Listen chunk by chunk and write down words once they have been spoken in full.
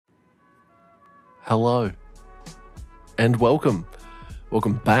Hello, and welcome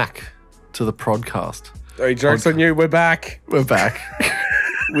back to the podcast. Hey, joke's on you, we're back. We're back.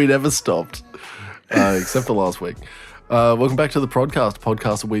 We never stopped, except for last week. Welcome back to the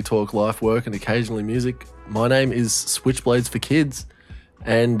podcast where we talk life, work, and occasionally music. My name is Switchblades for Kids,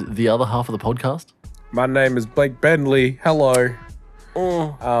 and the other half of the podcast. My name is Blake Bentley. Hello.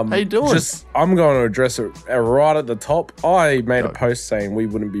 How you doing? I'm going to address it right at the top. I made a post saying we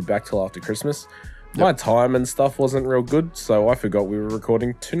wouldn't be back till after Christmas. Yep. My time and stuff wasn't real good, so I forgot we were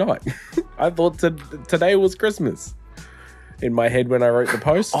recording tonight. I thought today was Christmas in my head when I wrote the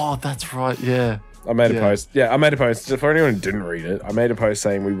post. Oh, that's right, yeah. I made a post. Yeah, I made a post. For anyone who didn't read it, I made a post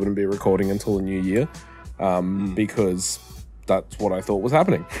saying we wouldn't be recording until the new year because that's what I thought was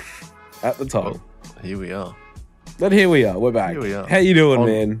happening at the time. Well, here we are. But here we are. We're back. Here we are. How you doing,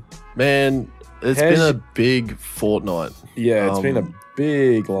 man? Man, it's been a big fortnight. Yeah, it's been a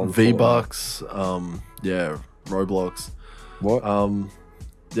big long V-Bucks, Roblox. What?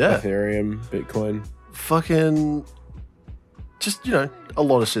 Yeah. Ethereum, Bitcoin. Fucking just, a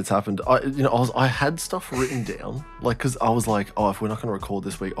lot of shit's happened. I had stuff written down, because I was like, if we're not going to record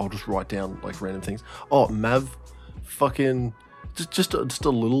this week, I'll just write down random things. Mav, fucking just a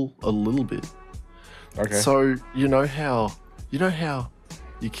little bit. Okay. So you know how your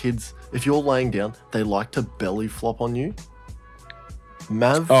kids, if you're laying down, they like to belly flop on you.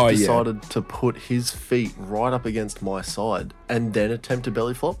 Mav decided to put his feet right up against my side and then attempt to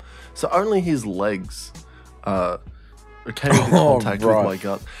belly flop. So only his legs came into contact with my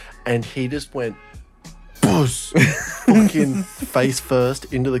gut, and he just went boosh, fucking face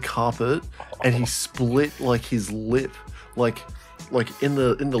first into the carpet, and he split his lip, in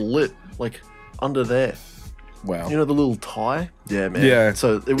the lip, under there. Wow. You know the little tie? Yeah, man. Yeah.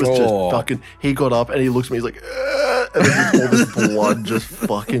 So it was just fucking, he got up and he looks at me, he's like, and then just all this blood just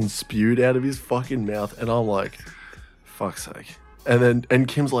fucking spewed out of his fucking mouth. And I'm like, fuck's sake. And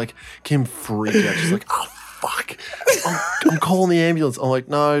Kim freaked out. She's like, oh, fuck. I'm calling the ambulance. I'm like,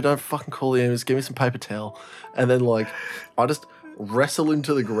 no, don't fucking call the ambulance. Give me some paper towel. And then I just wrestle him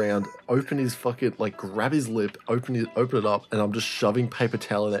to the ground, open his fucking, grab his lip, open it up, and I'm just shoving paper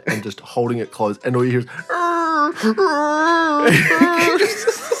towel in it and just holding it closed. And all you hear is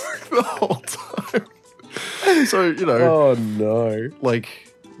the whole time. So, oh no.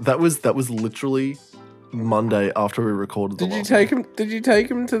 That was literally Monday after we recorded the last one. Did you take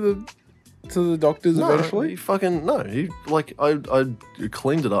him to the doctors eventually? I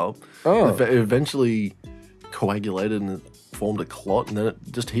cleaned it up. Oh. It eventually coagulated and it formed a clot, and then it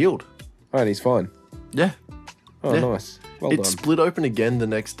just healed. Oh, and he's fine. Yeah. Oh, yeah. Nice. Well it done. split open again the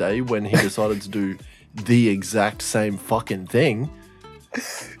next day when he decided to do the exact same fucking thing.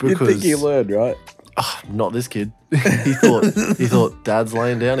 You'd think he learned, right? Not this kid. he thought dad's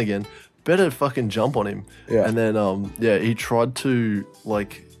laying down again. Better fucking jump on him. Yeah. And then he tried to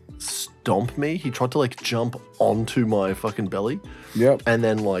stomp me. He tried to jump onto my fucking belly. Yep. And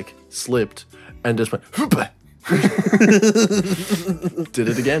then slipped and just went did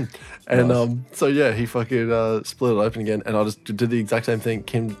it again. And nice. he fucking split it open again, and I just did the exact same thing.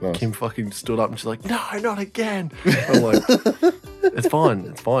 Kim fucking stood up and she's like, no, not again. I'm like, it's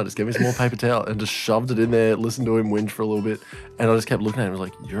fine, just give me some more paper towel, and just shoved it in there, listened to him whinge for a little bit, and I just kept looking at him. I was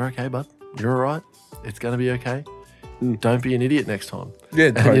like, you're okay, bud, you're alright, it's gonna be okay. Don't be an idiot next time.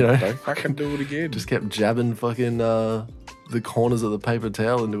 Yeah, don't fucking do it again. Just kept jabbing fucking the corners of the paper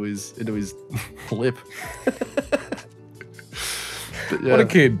towel into his lip. But, yeah. What a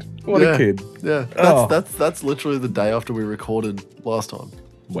kid. What a kid. Yeah. That's literally the day after we recorded last time.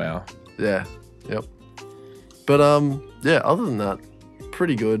 Wow. Yeah. Yep. But other than that,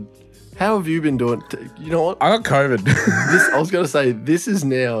 pretty good. How have you been doing? You know what? I got COVID. I was going to say, this is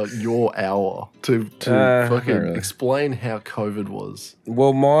now your hour to fucking really. explain how COVID was.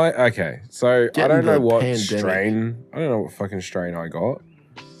 Well, so I don't know what pandemic. I don't know what fucking strain I got.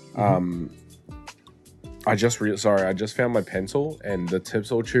 I just found my pencil and the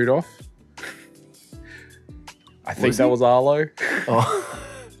tip's all chewed off. I think that was Arlo. Oh.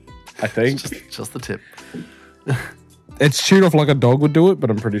 I think. Just the tip. It's chewed off like a dog would do it,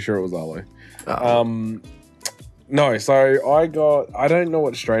 but I'm pretty sure it was Arlo. No, so I don't know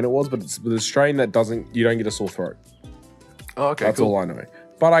what strain it was, but it's the strain that you don't get a sore throat. Oh, okay, That's cool. all I know.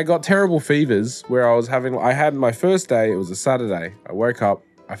 But I got terrible fevers where I had my first day, it was a Saturday. I woke up,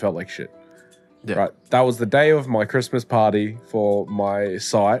 I felt like shit. Yeah. Right. That was the day of my Christmas party for my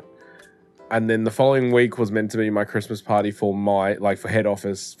site. And then the following week was meant to be my Christmas party for for head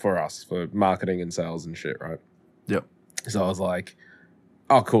office for us, for marketing and sales and shit, right? Yep. So I was like,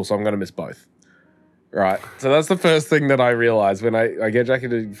 oh, cool. So I'm going to miss both. Right. So that's the first thing that I realized when I get Jackie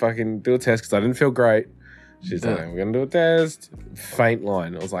to fucking do a test because I didn't feel great. She's like, we're going to do a test. Faint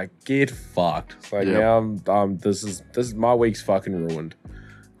line. I was like, get fucked. So now this is my week's fucking ruined.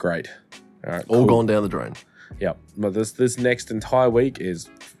 Great. All right. All gone down the drain. Yep. But this next entire week is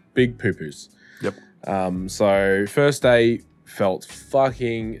big poo-poos. Yep. So first day felt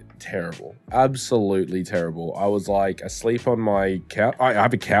fucking terrible. Absolutely terrible. I was like asleep on my couch. I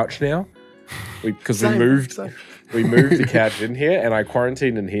have a couch now because we moved the couch in here and I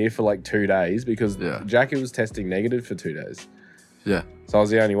quarantined in here for like 2 days because Jackie was testing negative for 2 days. Yeah. So I was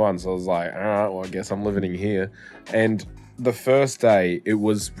the only one. So I was like, all right, well, I guess I'm living in here. And the first day, it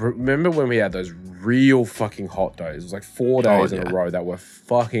was, remember when we had those real fucking hot days? It was like 4 days in a row that were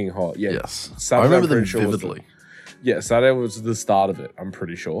fucking hot. Yeah. Yes. Saturday, I remember them vividly. Saturday was the start of it, I'm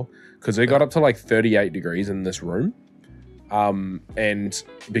pretty sure. Because it got up to like 38 degrees in this room. And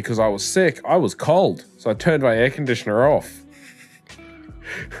because I was sick, I was cold. So I turned my air conditioner off.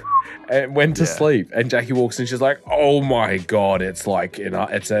 And went to sleep, and Jackie walks in. She's like, "Oh my god, it's like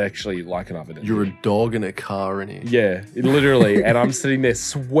it's actually like an oven." You're a dog in a car in here. Yeah, literally. And I'm sitting there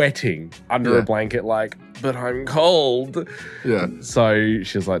sweating under a blanket, like, but I'm cold. Yeah. So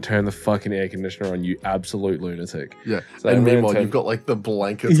she's like, "Turn the fucking air conditioner on, you absolute lunatic." Yeah. So and meanwhile, you've got like the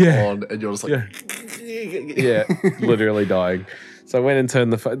blankets on, and you're just like, literally dying. So I went and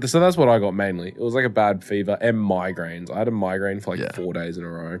turned so that's what I got mainly. It was like a bad fever and migraines. I had a migraine for like 4 days in a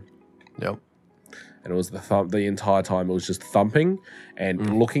row. Yep. And it was the entire time it was just thumping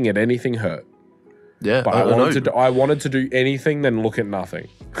and looking at anything hurt. Yeah. But I wanted to do anything then look at nothing.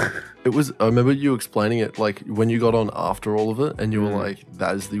 I remember you explaining it like when you got on after all of it and you were like,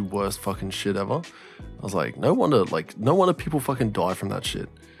 that is the worst fucking shit ever. I was like, no wonder people fucking die from that shit.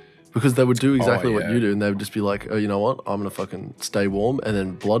 Because they would do exactly what you do and they would just be like, oh, you know what? I'm going to fucking stay warm and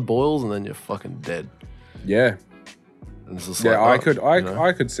then blood boils and then you're fucking dead. Yeah. I could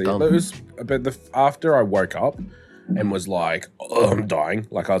see it. But it was after I woke up and was like, oh, I'm dying.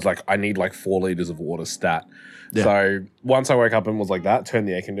 Like I was like, I need like 4 liters of water stat. Yeah. So once I woke up and was like that, turned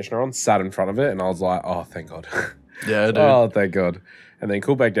the air conditioner on, sat in front of it, and I was like, oh, thank God. Yeah, dude. Oh, thank God. And then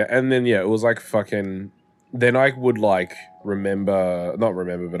cooled back down. And then it was like fucking. Then I would like not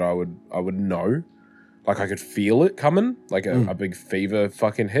remember, but I would know. Like I could feel it coming, like a big fever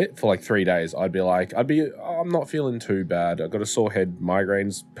fucking hit for like 3 days. I'm not feeling too bad. I've got a sore head,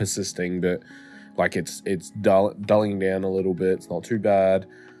 migraines persisting, but like it's dulling down a little bit. It's not too bad,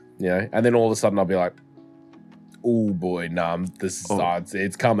 you know. And then all of a sudden I'll be like, oh boy, this is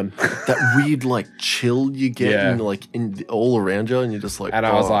it's coming. That weird like chill you get all around you, and you're just like, and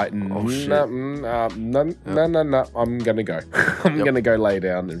I was like, no, I'm gonna go. I'm gonna go lay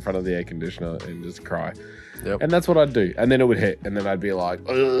down in front of the air conditioner and just cry. Yep. And that's what I'd do. And then it would hit, and then I'd be like,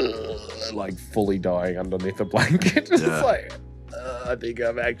 like fully dying underneath a blanket. Just like, I think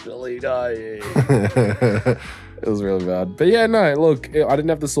I'm actually dying. It was really bad. But yeah, no, look, I didn't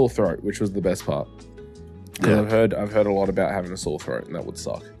have the sore throat, which was the best part. Because I've heard a lot about having a sore throat, and that would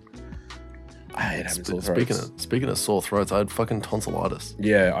suck. I hate having sore throats. Speaking of sore throats, I had fucking tonsillitis.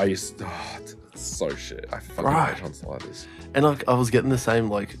 Yeah, I used to, it's so shit. I fucking hate tonsillitis. And I was getting the same,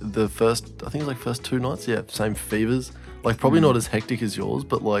 like, I think it was like first 2 nights, same fevers. Like, probably not as hectic as yours,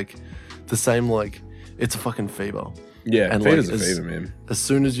 but like, the same, like, it's a fucking fever. Yeah, and fever's a fever, man. As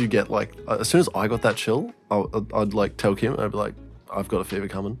soon as you get, like, as soon as I got that chill, I'd like, tell Kim, I'd be like, I've got a fever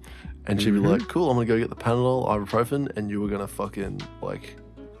coming. And she'd be like, cool, I'm going to go get the Panadol, ibuprofen, and you were going to fucking, like,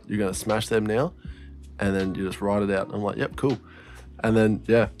 you're going to smash them now, and then you just write it out. I'm like, yep, cool. And then,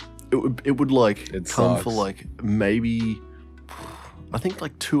 it would like, come for, like, maybe, I think,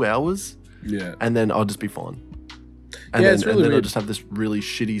 like, 2 hours. Yeah. And then I'll just be fine. And then I'll just have this really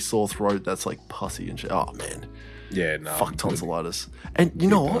shitty sore throat that's, like, pussy and shit. Oh, man. Yeah, no. Fuck tonsillitis. And you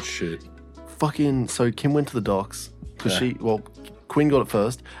know what? Shit. Fucking, so Kim went to the docs, because Quinn got it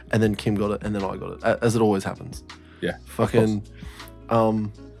first, and then Kim got it, and then I got it, as it always happens. Yeah. Fucking,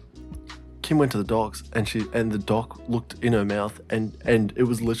 Kim went to the docs, and the doc looked in her mouth, and it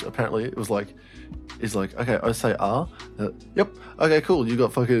was literally, apparently, it was like, he's like, okay, I say yep, okay, cool, you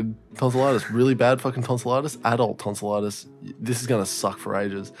got fucking tonsillitis, really bad fucking tonsillitis, adult tonsillitis, this is gonna suck for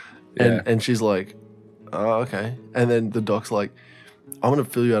ages. And she's like, oh, okay. And then the doc's like, I'm gonna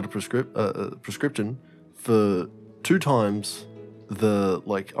fill you out a prescription for 2 times I'm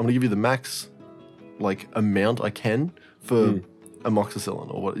gonna give you the max like amount I can for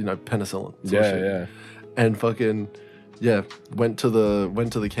amoxicillin or what, penicillin. Yeah. And fucking went to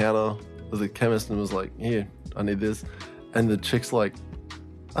the counter of the chemist and was like, here, I need this. And the chick's like,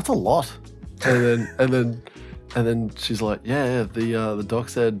 that's a lot. And then she's like, the doc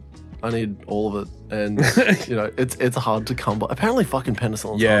said I need all of it. And, you know, it's hard to come by. Apparently fucking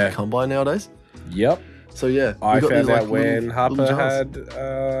penicillin's hard to come by nowadays. Yep. So, yeah. I found out when Harper had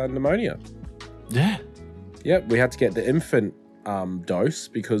pneumonia. Yeah. Yep, we had to get the infant dose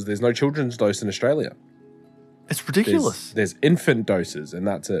because there's no children's dose in Australia. It's ridiculous. There's infant doses, and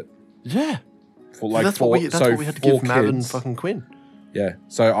that's it. Yeah. For like that's what we had to give Mav and fucking Quinn. Yeah.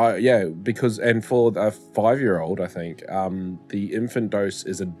 So because for a 5-year-old, I think the infant dose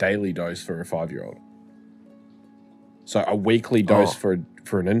is a daily dose for a 5-year-old. So a weekly dose for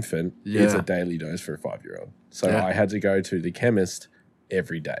an infant is a daily dose for a 5-year-old. So I had to go to the chemist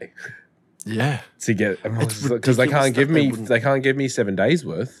every day. Yeah. To get, because they can't give me 7 days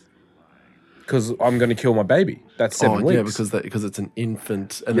worth. Because I'm going to kill my baby. That's 7 weeks. Yeah, because it's an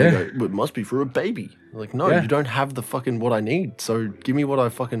infant, and they go, well, it must be for a baby. Like, no, you don't have the fucking what I need. So give me what I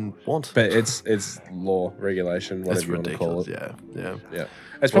fucking want. But it's law, regulation, whatever you want to call it. Yeah.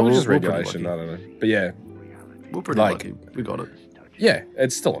 It's probably just regulation. I don't know, but yeah, we're pretty lucky. We got it. Yeah,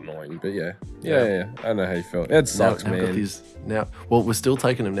 it's still annoying, but yeah. I know how you feel. It sucks, man. Well, we're still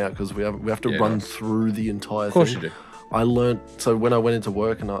taking them now because we have to run through the entire thing. Of course you do. I learned, so when I went into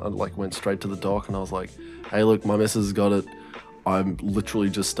work and I like went straight to the doc and I was like, hey, look, my missus has got it. I'm literally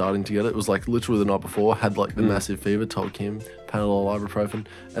just starting to get it. It was like literally the night before, had like the massive fever, told Kim, Panadol, ibuprofen.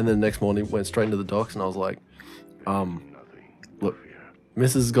 And then the next morning went straight into the docs and I was like, look,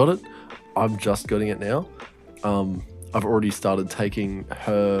 missus has got it. I'm just getting it now. I've already started taking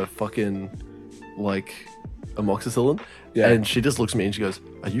her fucking like amoxicillin. Yeah. And she just looks at me and she goes,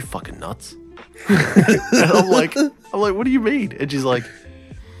 are you fucking nuts? And I'm like, what do you mean? And she's like,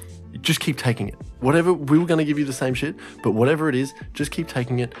 just keep taking it. Whatever, we were going to give you the same shit, but whatever it is, just keep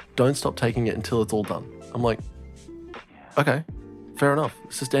taking it. Don't stop taking it until it's all done. I'm like, okay, fair enough.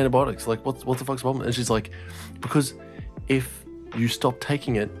 It's just antibiotics. Like, what the fuck's the problem? And she's like, because if you stop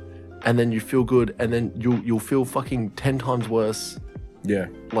taking it and then you feel good and then you'll feel fucking 10 times worse. Yeah.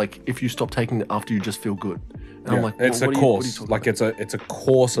 Like, if you stop taking it after you just feel good. And I'm like, it's a course. Like it's a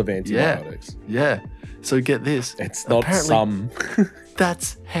course of antibiotics. Yeah. So get this. It's not some.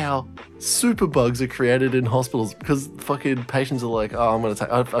 That's how superbugs are created in hospitals because fucking patients are like, oh, I'm gonna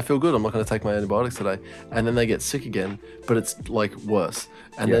take. I feel good. I'm not gonna take my antibiotics today, and then they get sick again, but it's like worse.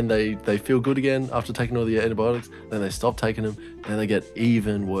 And then they feel good again after taking all the antibiotics. Then they stop taking them. Then they get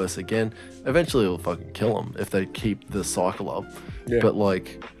even worse again. Eventually, it'll fucking kill them if they keep the cycle up. Yeah. But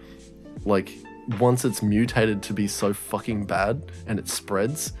like. Once it's mutated to be so fucking bad and it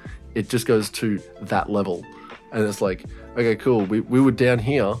spreads, it just goes to that level. And it's like, okay, cool. We were down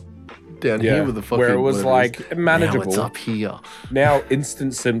here with the fucking... Where it was like manageable. Now it's up here. Now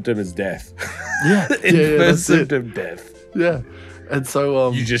instant symptom is death. Yeah. First symptom, death. Yeah. And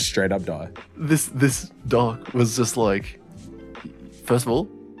so... you just straight up die. This doc was just like, first of all,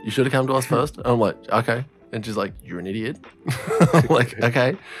 you should have come to us first. And I'm like, okay. And she's like, you're an idiot. I'm like,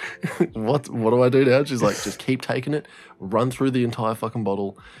 okay, what do I do now? She's like, just keep taking it, run through the entire fucking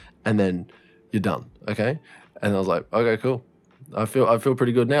bottle, and then you're done, okay? And I was like, okay, cool. I feel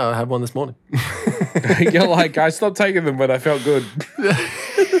pretty good now. I had one this morning. You're like, I stopped taking them when I felt good.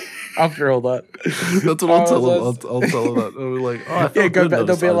 After all that. That's what I'll tell them. I'll tell them that. I'll be like, oh, I felt good. Back.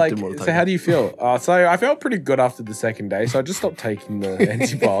 They'll be like, so how do you feel? So I felt pretty good after the second day, so I just stopped taking the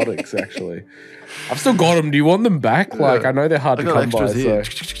antibiotics, actually. I've still got them. Do you want them back? Like, I know they're hard to come by. Here.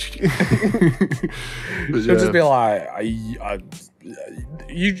 So. She'll just be like,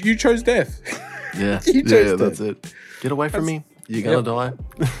 you chose death. Yeah. You chose death. That's it. Get away from me. You're going to die.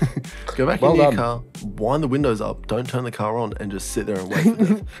 Go back into your car, wind the windows up, don't turn the car on, and just sit there and wait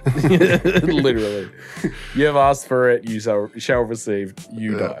for death. Literally. You have asked for it, you shall receive,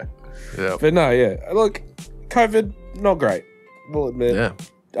 you die. Yeah. But no, look, COVID, not great. We'll admit. Yeah.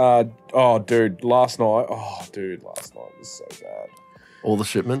 Last night was so bad. All the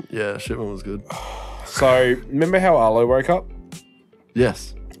shipment? Yeah, shipment was good. So, remember how Arlo woke up?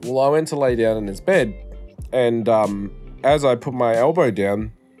 Yes. Well, I went to lay down in his bed, and as I put my elbow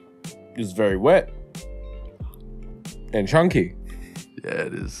down, it was very wet and chunky. Yeah,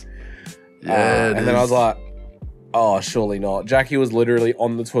 it is. Yeah, and then I was like, oh, surely not. Jackie was literally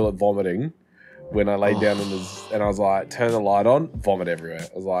on the toilet vomiting when I laid down and I was like, turn the light on, vomit everywhere.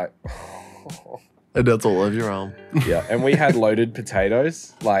 I was like, and that's all over your arm. Yeah, and we had loaded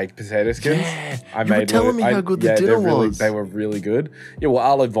potatoes, like potato skins. Yeah, you were telling me how good the dinner was. They were really good. Yeah, well,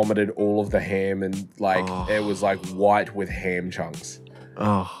 Arlo vomited all of the ham and it was like white with ham chunks.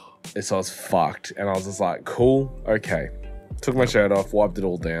 Oh. So I was fucked. And I was just like, cool, okay. Took my shirt off, wiped it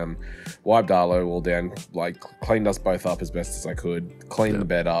all down, wiped Arlo all down, like cleaned us both up as best as I could, cleaned the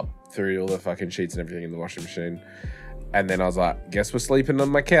bed up, threw all the fucking sheets and everything in the washing machine. And then I was like, guess we're sleeping on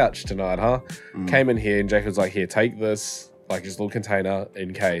my couch tonight, huh? Came in here and Jake was like, here, take this, like just a little container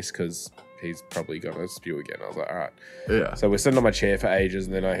in case, because he's probably going to spew again. I was like, all right. Yeah. So we're sitting on my chair for ages,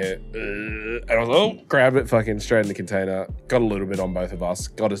 and then I hit, and I was like, oh, grabbed it fucking straight in the container, got a little bit on both of us,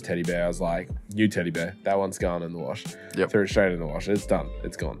 got his teddy bear. I was like, new teddy bear. That one's gone in the wash. Yep. Threw it straight in the wash. It's done.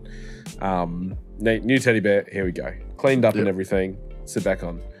 It's gone. New teddy bear. Here we go. Cleaned up and everything. Sit back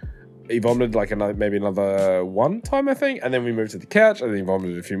on. He vomited like maybe another one time, I think, and then we moved to the couch, and then he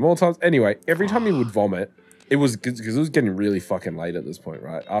vomited a few more times. Anyway, every time he would vomit, it was good because it was getting really fucking late at this point,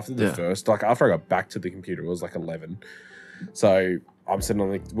 right? After the first, like after I got back to the computer, it was like 11. So I'm sitting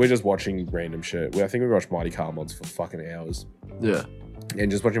on we're just watching random shit. I think we watched Mighty Car Mods for fucking hours. Yeah.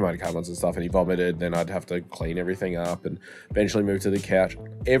 And just watching Mighty Car Mods and stuff, and he vomited, then I'd have to clean everything up and eventually move to the couch.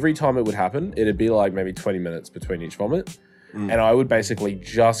 Every time it would happen, it'd be like maybe 20 minutes between each vomit. And I would basically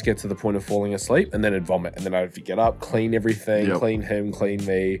just get to the point of falling asleep and then I'd vomit. And then I'd get up, clean everything, clean him, clean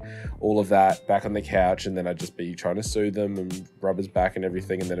me, all of that, back on the couch. And then I'd just be trying to soothe him and rub his back and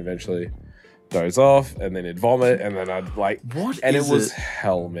everything. And then eventually doze off and then he'd vomit. And then I'd like... And it was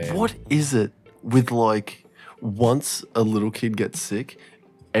hell, man. What is it with like, once a little kid gets sick,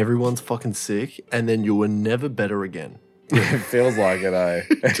 everyone's fucking sick and then you were never better again? It feels like it, eh?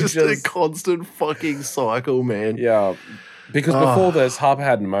 just a constant fucking cycle, man. Yeah. Because before this, Harper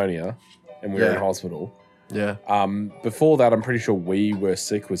had pneumonia and we were in hospital. Yeah. Before that, I'm pretty sure we were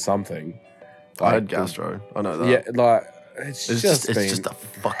sick with something. I had gastro. I know that. Yeah, like, it's just a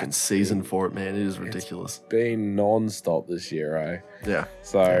fucking season for it, man. It is ridiculous. It's been non-stop this year, eh? Yeah.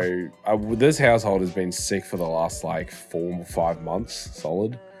 So, this household has been sick for the last, like, 4 or 5 months,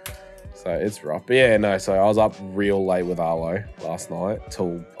 solid. So, it's rough. But yeah, no, so I was up real late with Arlo last night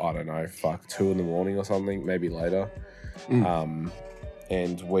till, I don't know, 2 in the morning or something, maybe later. And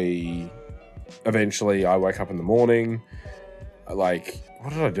I woke up in the morning, like,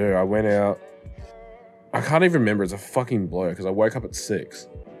 what did I do? I went out, I can't even remember, it's a fucking blur, because I woke up at 6.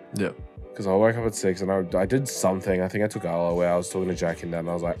 Yeah. Because I woke up at 6 and I did something, I think I took Arlo away, I was talking to Jackie and Dad, and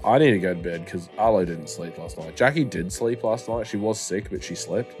I was like, I need to go to bed, because Arlo didn't sleep last night. Jackie did sleep last night, she was sick, but she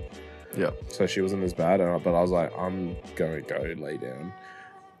slept. Yeah. So she wasn't as bad, but I was like, I'm going to go lay down.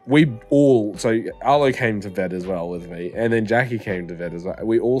 So Arlo came to bed as well with me, and then Jackie came to bed as well.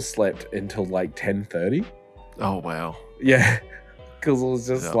 We all slept until like 10:30. Oh, wow. Yeah. Because it was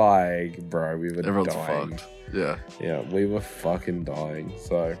just like, bro, we were Everyone's dying. fucked. Yeah. Yeah, we were fucking dying.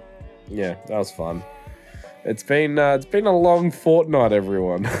 So, yeah, that was fun. It's been a long fortnight,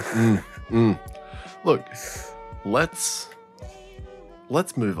 everyone. Look, let's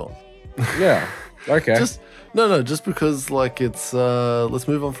move on. Yeah. Okay. Just because like it's let's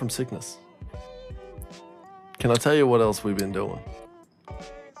move on from sickness. Can I tell you what else we've been doing?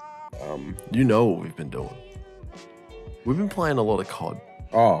 You know what we've been doing. We've been playing a lot of COD.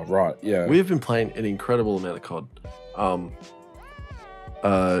 Oh, right, yeah. We've been playing an incredible amount of COD.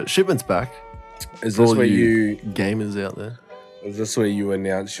 Shipment's back. Is this where you gamers out there? Is this where you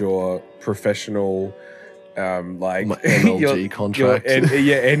announce your professional like my MLG contract?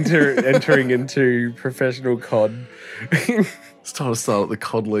 Entering into professional COD. It's time to start at the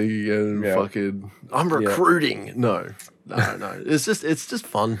COD League and fucking I'm recruiting. No. It's just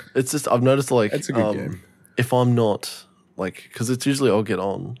fun. It's just I've noticed like it's a good game. If I'm not like, because it's usually I'll get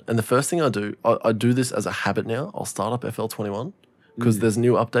on and the first thing I do this as a habit now. I'll start up FL21 because there's a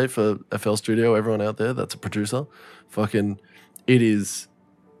new update for FL Studio. Everyone out there that's a producer, fucking it is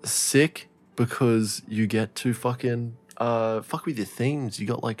sick. Because you get to fucking fuck with your themes. You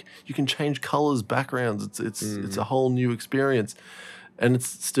got like you can change colors, backgrounds. It's a whole new experience, and it's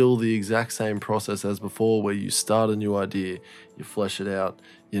still the exact same process as before, where you start a new idea, you flesh it out,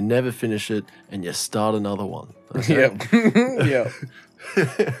 you never finish it, and you start another one. Okay? Yeah.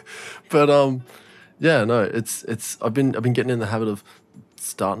 But I've been getting in the habit of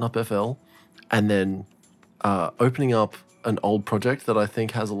starting up FL, and then opening up an old project that I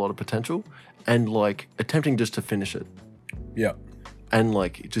think has a lot of potential and like attempting just to finish it. Yeah. And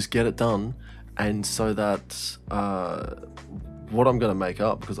like just get it done. And so that what I'm going to make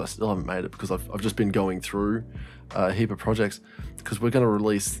up, because I still haven't made it because I've just been going through a heap of projects, because we're going to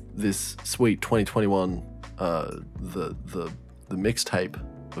release this sweet 2021, the mixtape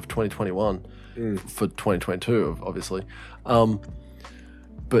of 2021 for 2022, obviously.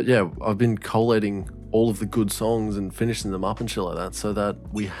 But yeah, I've been collating all of the good songs and finishing them up and shit like that, so that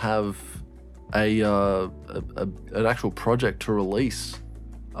we have an actual project to release.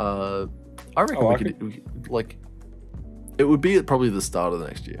 I reckon we could like it would be at probably the start of the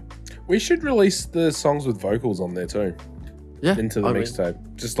next year. We should release the songs with vocals on there too. Yeah, into the mixtape.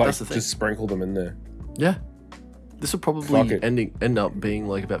 Just sprinkle them in there. Yeah, This would probably end up being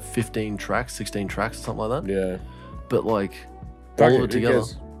like about 15 tracks, 16 tracks, or something like that. Yeah. But like all of it together.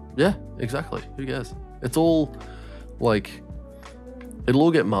 Yeah, exactly. Who cares? It's all like it'll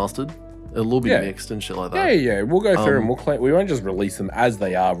all get mastered. It'll all be mixed and shit like that. Yeah. We'll go through and we'll clean. We won't just release them as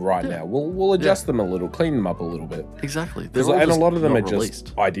they are now. We'll adjust them a little, clean them up a little bit. Exactly. And a lot of them are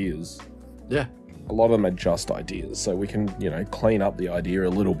just ideas. Yeah. A lot of them are just ideas, so we can, clean up the idea a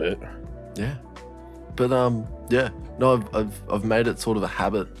little bit. Yeah. But no, I've made it sort of a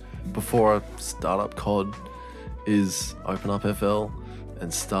habit before I start up COD is open up FL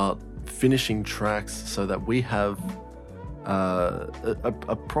and start finishing tracks so that we have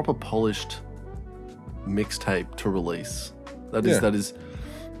a proper polished mixtape to release. That is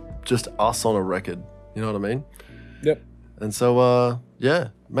just us on a record. You know what I mean? Yep. And so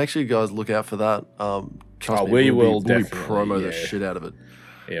make sure you guys look out for that. Trust me, we'll promo the shit out of it.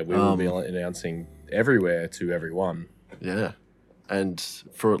 Yeah, we will be announcing everywhere to everyone. Yeah. And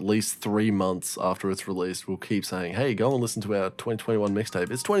for at least 3 months after it's released, we'll keep saying, hey, go and listen to our 2021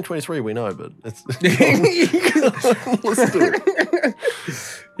 mixtape. It's 2023, we know, but it's listen to it.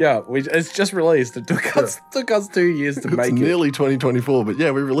 Yeah, it's just released. It took us 2 years to make it. It's nearly 2024, but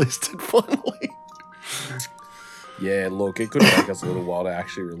yeah, we released it finally. Yeah, look, it could take us a little while to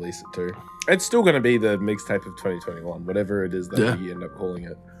actually release it too. It's still going to be the mixtape of 2021, whatever it is that we end up calling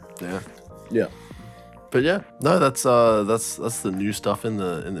it. Yeah. Yeah. But yeah, no, that's the new stuff in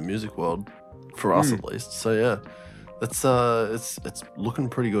the music world for us at least. So yeah, it's looking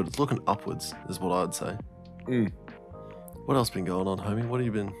pretty good. It's looking upwards, is what I'd say. What else been going on, homie? What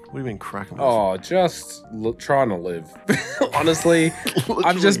have you been cracking with? Oh, just trying to live. Honestly,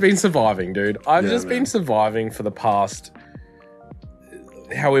 I've just been surviving, dude. I've just been surviving for the past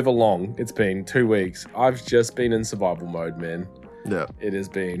however long it's been, 2 weeks. I've just been in survival mode, man. Yeah. It has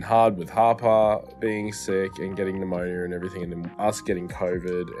been hard with Harper being sick and getting pneumonia and everything, and then us getting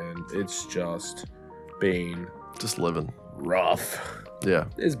COVID, and it's just been living rough. Yeah.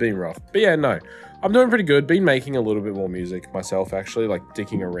 It's been rough. But yeah, no. I'm doing pretty good. Been making a little bit more music myself, actually, like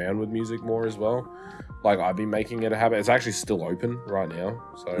dicking around with music more as well. Like, I've been making it a habit. It's actually still open right now.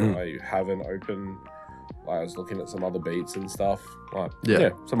 So I haven't opened. I was looking at some other beats and stuff. Like,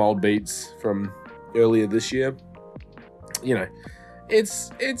 some old beats from earlier this year.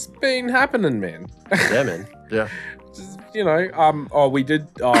 It's been happening, man. Yeah, man. Yeah. We did.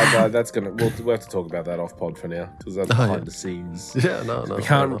 We'll have to talk about that off pod for now because that's behind the scenes. Yeah, no.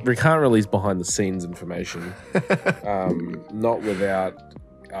 We can't release behind the scenes information. Not without.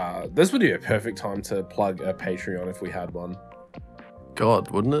 This would be a perfect time to plug a Patreon if we had one. God,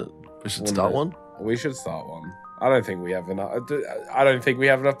 wouldn't it? We should start one. We should start one. I don't think we have enough. I don't think we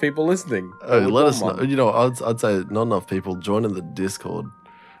have enough people listening. Let us know. I'd say not enough people joining the Discord.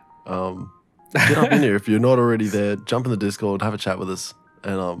 Get up in here if you're not already there. Jump in the Discord, have a chat with us,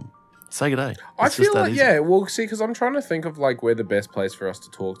 and say good day. I feel like because I'm trying to think of like where the best place for us to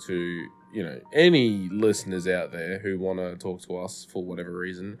talk to, any listeners out there who want to talk to us for whatever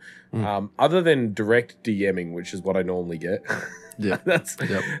reason, other than direct DMing, which is what I normally get. Yeah,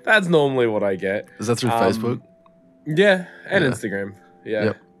 that's normally what I get. Is that through Facebook? Yeah, and Instagram.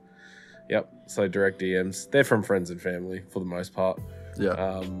 Yeah. Yep. So direct DMs. They're from friends and family for the most part.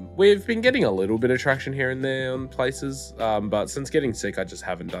 Yeah. We've been getting a little bit of traction here and there on places, but since getting sick, I just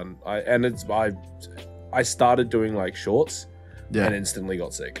haven't done. I started doing like shorts, and instantly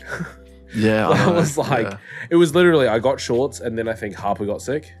got sick. Yeah, I was like, it was literally I got shorts, and then I think Harper got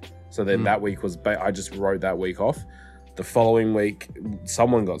sick, so then that week was I just wrote that week off. The following week,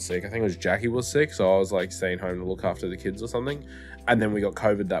 someone got sick. I think it was Jackie was sick, so I was like staying home to look after the kids or something, and then we got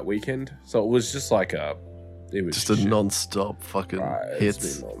COVID that weekend. So it was just like a non-stop fucking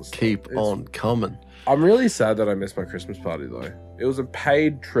hits. Keep on coming. I'm really sad that I missed my Christmas party though. It was a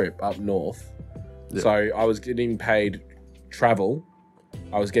paid trip up north. So I was getting paid travel.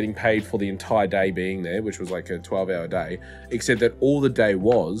 I was getting paid for the entire day being there, which was like a 12-hour day, except that all the day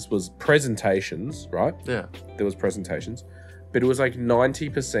was presentations, right? Yeah. There was presentations, but it was like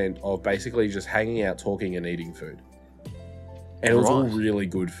 90% of basically just hanging out, talking and eating food. And it was all really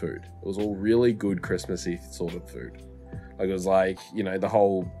good food. It was all really good Christmassy sort of food. Like it was like, the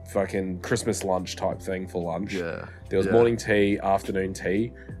whole fucking Christmas lunch type thing for lunch. Yeah. There was morning tea, afternoon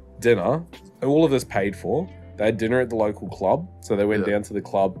tea, dinner, all of this paid for. They had dinner at the local club. So they went down to the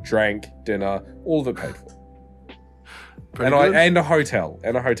club, drank, dinner, all of it paid for. And a hotel.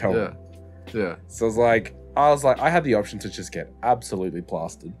 Room. Yeah. So I was like, I had the option to just get absolutely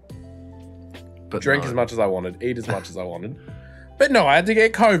plastered. But drink as much as I wanted, eat as much as I wanted. But no, I had to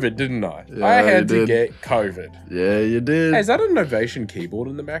get COVID, didn't I? Yeah, I had to get COVID. Yeah, you did. Hey, is that an Novation keyboard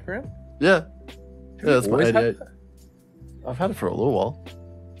in the background? Yeah. Yeah, that's my 88. I've had it for a little while.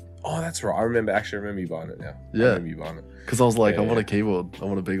 Oh, that's right. I remember you buying it now. Yeah. I remember you buying it. Because I was like, I want a keyboard. I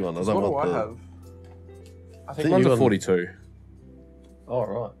want a big one. I don't What want do the... I have? I think mine's a 42. Oh,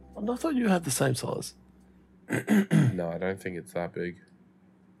 right. I thought you had the same size. No, I don't think it's that big.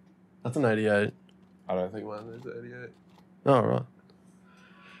 That's an 88. I don't think mine is 88. Oh, right.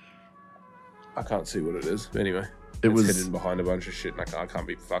 I can't see what it is. Anyway, it's hidden behind a bunch of shit, and I can't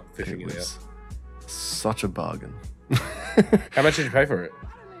be fishing it out. Such a bargain. How much did you pay for it?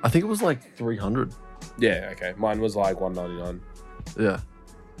 I think it was like 300. Yeah, okay. Mine was like 199. Yeah.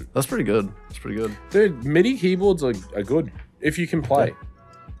 That's pretty good. That's pretty good. Dude, MIDI keyboards are good if you can play.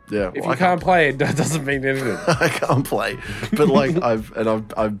 Yeah. If you can't play, it doesn't mean anything. I can't play. But like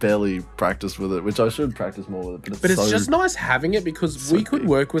I've barely practiced with it, which I should practice more with it. But it's just nice having it because we could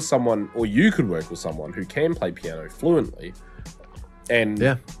work with someone, or you could work with someone who can play piano fluently.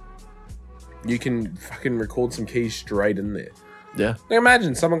 And you can fucking record some keys straight in there. Yeah. Like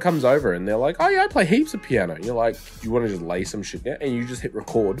imagine someone comes over and they're like, oh yeah, I play heaps of piano. And you're like, you want to just lay some shit down? And you just hit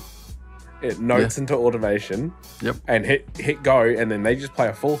record. It notes into automation. Yep. And hit go, and then they just play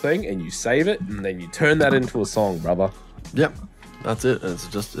a full thing, and you save it, and then you turn that into a song, brother. Yep. That's it. And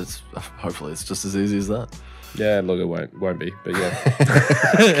it's hopefully it's just as easy as that. Yeah, look, it won't be, but yeah.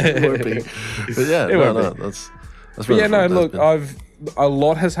 It won't be. But yeah, it won't be. That's but yeah, no, look, a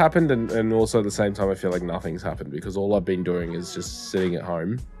lot has happened, and also at the same time, I feel like nothing's happened because all I've been doing is just sitting at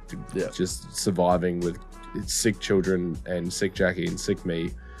home, just surviving with sick children and sick Jackie and sick me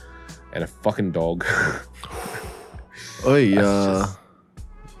and a fucking dog.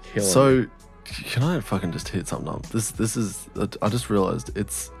 So can I fucking just hit something up? This is I just realized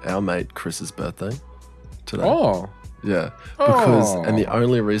it's our mate Chris's birthday today. Oh. Yeah. And the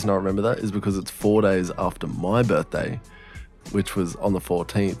only reason I remember that is because it's 4 days after my birthday, which was on the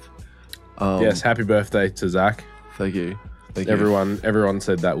 14th. Yes, happy birthday to Zach. Thank you. Everyone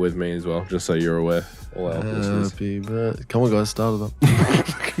said that with me as well, just so you're aware. All our listeners. Happy birthday. Come on, guys, start it up.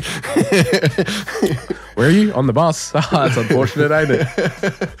 Where are you? On the bus. It's unfortunate, ain't it?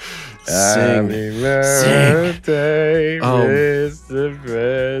 Happy birthday, Mr.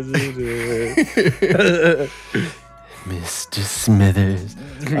 President. Mr. Smithers.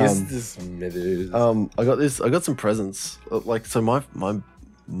 Mr. Smithers. I got some presents. Like, so my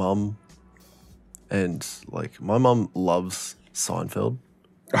mum and like my mum loves Seinfeld.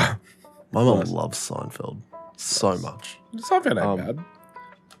 My mum loves Seinfeld so much. Seinfeld ain't bad.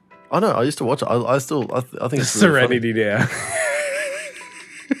 I know. I used to watch it. I think it's Serenity really now.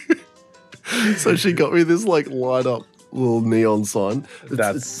 So she got me this like light up little neon sign.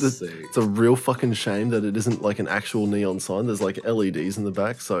 That's sick. It's a real fucking shame that it isn't like an actual neon sign. There's like LEDs in the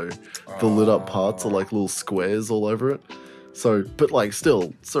back, so the lit up parts are like little squares all over it. So, but like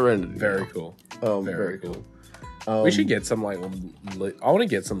still Serenity. Very cool. Very cool. We should get some like lit. I want to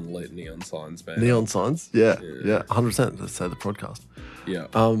get some lit neon signs, man. Neon signs? Yeah. 100%. Let's say the podcast. Yeah.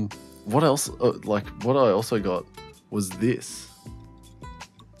 What else? What I also got was this.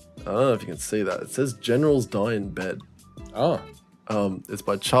 I don't know if you can see that. It says "Generals Die in Bed." Oh. It's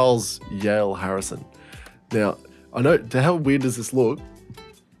by Charles Yale Harrison. Now, I know. How weird does this look?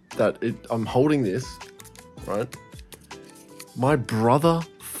 I'm holding this, right? My brother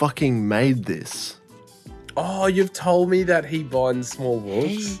fucking made this. Oh, you've told me that he binds small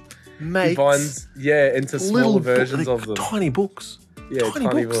books. He binds, into smaller versions of them. Tiny books. Yeah,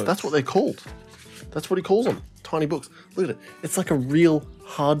 tiny books. That's what they're called. That's what he calls them. Tiny books. Look at it. It's like a real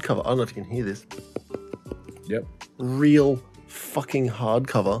hardcover. I don't know if you can hear this. Yep. Real fucking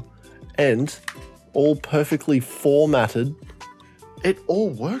hardcover. And all perfectly formatted. It all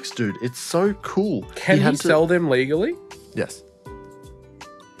works, dude. It's so cool. Can he sell them legally? Yes.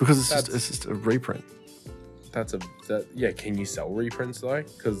 Because it's just a reprint. Can you sell reprints though?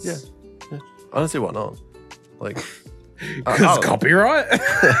 Because yeah. I don't see why not. Like, because copyright.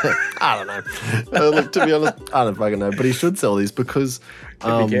 I don't know. Look, to be honest, I don't fucking know. But he should sell these because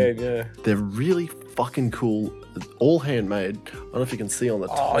they're really fucking cool. All handmade. I don't know if you can see on the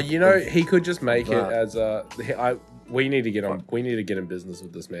top. Oh, he could just make it as a. We need to get on. We need to get in business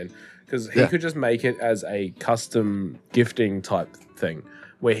with this man because he could just make it as a custom gifting type thing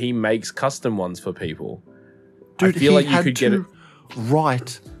where he makes custom ones for people. Dude, I feel like you could get it.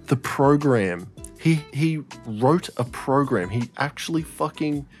 Write the program. He wrote a program. He actually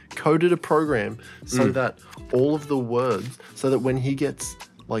fucking coded a program so that all of the words, so that when he gets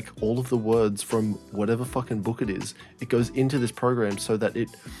like all of the words from whatever fucking book it is, it goes into this program so that it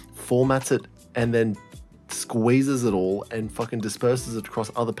formats it and then squeezes it all and fucking disperses it across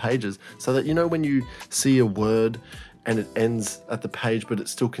other pages so that, when you see a word and it ends at the page but it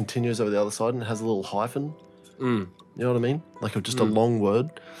still continues over the other side and it has a little hyphen, You know what I mean? Like just a long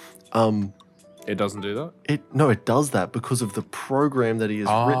word. It doesn't do that? It does that because of the program that he has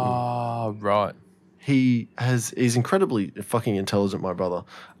written. Ah, right. He's incredibly fucking intelligent, my brother.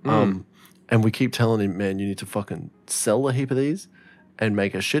 And we keep telling him, man, you need to fucking sell a heap of these and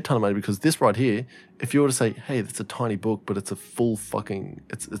make a shit ton of money, because this right here, if you were to say, hey, that's a tiny book, but it's a full fucking,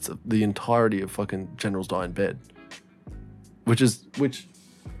 the entirety of fucking Generals Die in Bed. Hold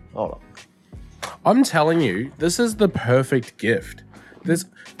on. I'm telling you, this is the perfect gift.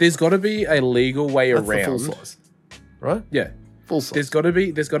 There's got to be a legal way That's around. the full size, right? Yeah, full size. There's got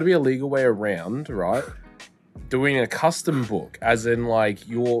to be a legal way around, right? Doing a custom book, as in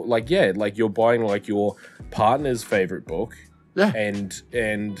you're buying like your partner's favorite book. Yeah. And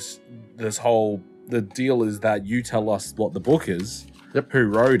the deal is that you tell us what the book is, who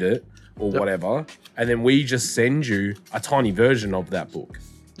wrote it, or whatever, and then we just send you a tiny version of that book.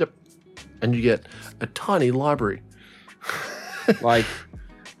 Yep. And you get a tiny library. Like,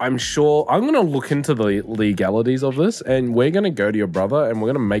 I'm sure I'm going to look into the legalities of this, and we're going to go to your brother and we're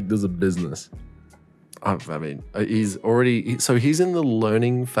going to make this a business. I mean, he's in the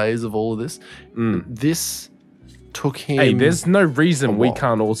learning phase of all of this. This took him... Hey, there's no reason we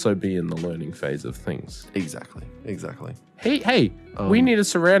can't also be in the learning phase of things. Exactly. Hey, we need to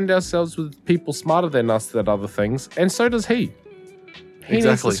surround ourselves with people smarter than us at other things, and so does he. He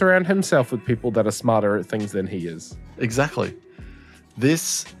needs to surround himself with people that are smarter at things than he is. Exactly.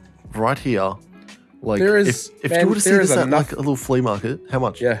 This right here, like, there is, if you were to see this at like a little flea market, how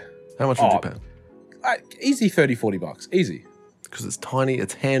much? Yeah. How much would you pay? Easy $30-$40. Easy. Because it's tiny,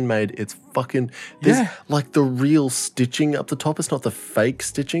 it's handmade, it's fucking... There's like the real stitching up the top. It's not the fake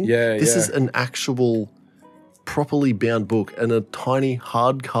stitching. Yeah, This is an actual properly bound book and a tiny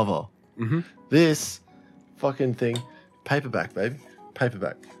hardcover. Mm-hmm. This fucking thing, paperback, baby.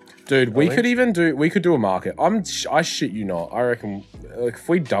 Paperback. Dude, we could do a market. I shit you not. I reckon if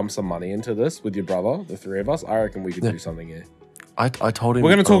we dump some money into this with your brother, the three of us, I reckon we could do something here. I told him...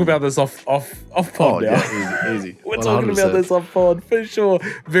 We're going to talk about this off pod now. Yeah, easy. We're talking about this off pod, for sure.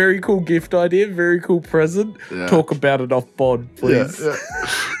 Very cool gift idea, very cool present. Yeah. Talk about it off pod, please. Yeah.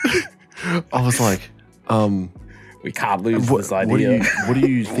 I was like, we can't lose this idea. What do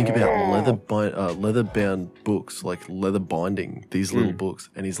you think about leather-bound books, like leather binding these little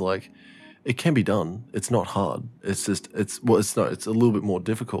books? And he's like, it can be done. It's not hard. It's just, it's a little bit more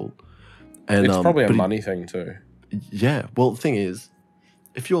difficult. And it's probably a money thing too. Yeah. Well, the thing is,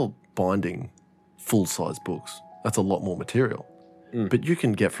 if you're binding full-size books, that's a lot more material. But you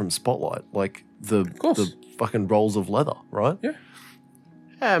can get from Spotlight, like the fucking rolls of leather, right? Yeah.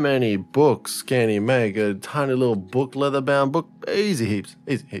 How many books can he make? A tiny little book, leather-bound book? Easy heaps.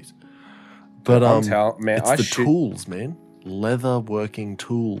 But it's the tools, man. Leather working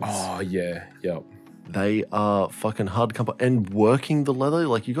tools. Oh, yeah. Yep. They are fucking hard to come by. And working the leather,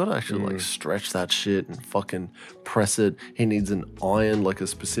 like, you got to actually like stretch that shit and fucking press it. He needs an iron, like a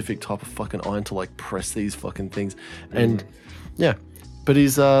specific type of fucking iron to like press these fucking things. And yeah, but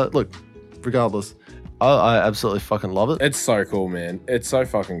he's look, regardless, I absolutely fucking love it. It's so cool, man. It's so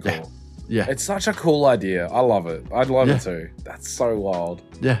fucking cool. Yeah. It's such a cool idea. I love it. I'd love it too. That's so wild.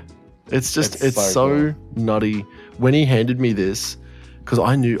 Yeah. It's just, it's so cool. Nutty. When he handed me this, because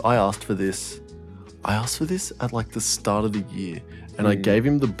I asked for this at like the start of the year, and I gave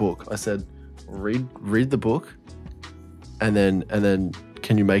him the book. I said, read the book, and then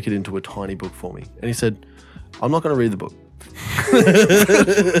can you make it into a tiny book for me? And he said, I'm not going to read the book,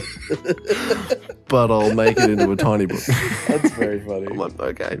 but I'll make it into a tiny book. That's very funny. I'm like,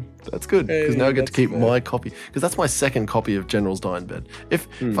 okay, that's good, because now I get to keep my copy, because that's my second copy of Generals Die in Bed. If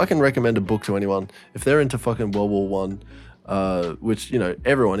I can recommend a book to anyone, if they're into fucking World War One, which, you know,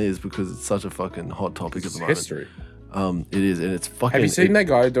 everyone is, because it's such a fucking hot topic at the moment. History. It is, and it's fucking... Have you seen that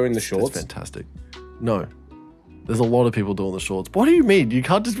guy doing the shorts? It's fantastic. No. There's a lot of people doing the shorts. What do you mean? You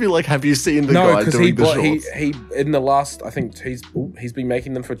can't just be like, have you seen the guy doing the shorts? he in the last, I think he's been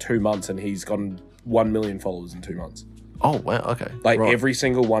making them for 2 months, and he's gotten 1 million followers in 2 months. Oh, wow, okay. Like, every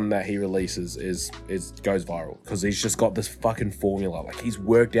single one that he releases goes viral, because he's just got this fucking formula. Like, he's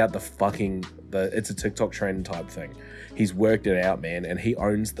worked out it's a TikTok trend type thing. He's worked it out, man, and he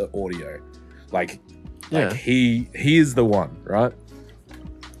owns the audio. Like he is the one, right?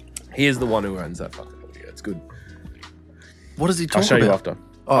 He is the one who owns that fucking audio. It's good. What does he talk about? I'll show you after.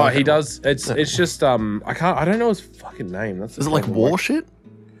 Oh, okay. He does. It's just I don't know his fucking name. Is it like war shit?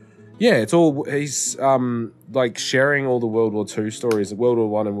 Yeah, it's all, he's like sharing all the World War II stories, World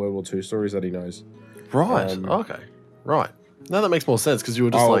War I and World War II stories that he knows. Right. Okay. Right. Now that makes more sense, because you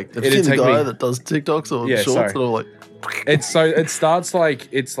were just like, have you seen the guy that does TikToks or shorts? And all like, it starts like,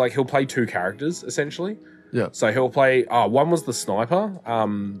 it's like he'll play two characters essentially. Yeah. So he'll play. One was the sniper.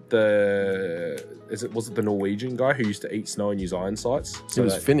 Was it the Norwegian guy who used to eat snow and use iron sights? So it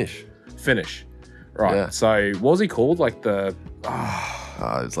was Finnish. Finnish. Right. Yeah. So what was he called? Like the.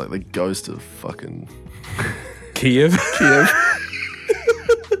 It's like the ghost of fucking Kiev.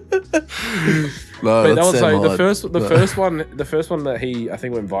 No, but that was like the first one that he I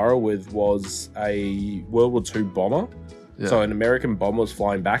think went viral with was a World War II bomber. Yeah. So an American bomber was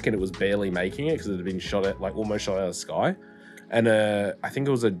flying back and it was barely making it because it had been shot at almost shot out of the sky, and I think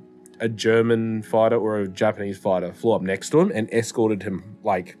it was a German fighter or a Japanese fighter flew up next to him and escorted him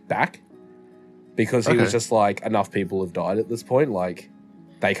back because he was just like, enough people have died at this point, like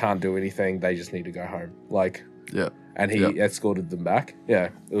they can't do anything, they just need to go home, yeah. And he escorted them back. Yeah,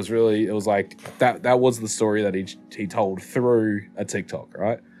 it was like that was the story that he told through a TikTok,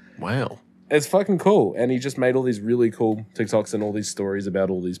 right? Wow. It's fucking cool. And he just made all these really cool TikToks and all these stories about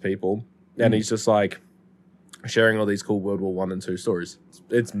all these people. And he's just like sharing all these cool World War I and II stories.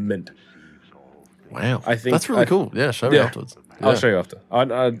 It's mint. Wow. I think that's really cool. Yeah, show me afterwards. Yeah. I'll show you after.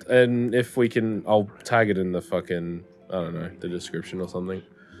 And if we can, I'll tag it in the fucking, I don't know, the description or something.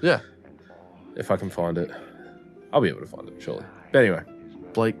 Yeah. If I can find it. I'll be able to find it, surely. But anyway.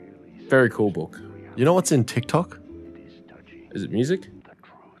 Blake. Very cool book. You know what's in TikTok? Is it music?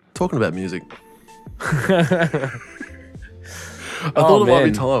 Talking about music. I thought it might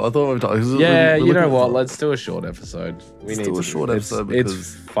be time. Yeah, you know what? Let's do a short episode. Let's do a short episode because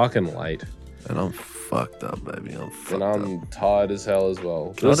it's fucking late. And I'm fucked up, baby. And I'm tired as hell as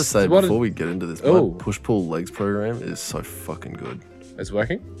well. Can I just say, before we get into this, my push-pull legs program is so fucking good. It's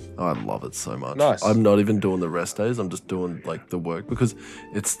working? I love it so much. Nice. I'm not even doing the rest days. I'm just doing the work because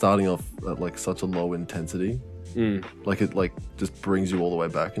it's starting off at such a low intensity. It just brings you all the way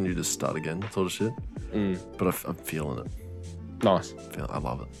back and you just start again, sort of shit. But I'm feeling it. Nice. I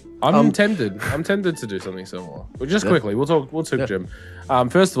love it. I'm tempted. I'm tempted to do something similar. But just quickly, we'll talk gym.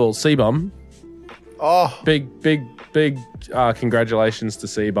 First of all, C-Bum. Oh, big congratulations to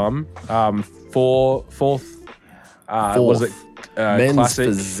C-Bum. Fourth. Was it men's classic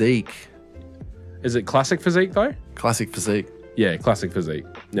physique? Is it classic physique though? Classic physique. Yeah, classic physique.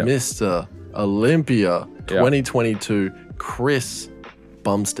 Yep. Mr. Olympia 2022, Chris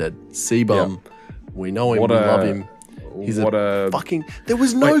Bumstead. C-Bum. Yep. We know him. We love him. He's fucking. There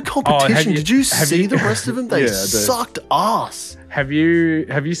was no competition. Did you see the rest of them? They sucked ass. Have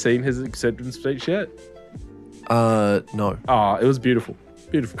you seen his acceptance speech yet? No. It was beautiful.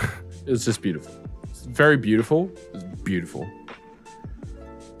 Beautiful. It was just beautiful. It's very beautiful. It was beautiful.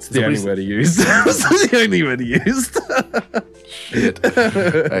 It's the only word he used. It's the only word he used. Shit.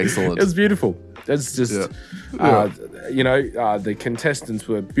 Excellent. It was beautiful. It's just, the contestants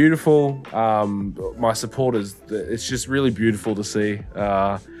were beautiful. My supporters, it's just really beautiful to see.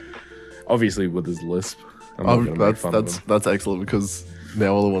 Obviously with his lisp. That's excellent because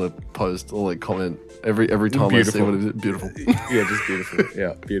now all I want to post or comment every time beautiful. I see what it is. Beautiful. Yeah, just beautiful.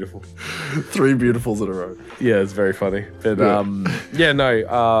 Yeah, beautiful. 3 beautifuls in a row. Yeah, it's very funny. But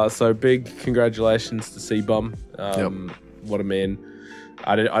so big congratulations to C-Bum. What a man.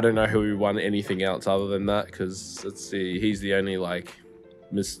 I don't know who won anything else other than that because he's the only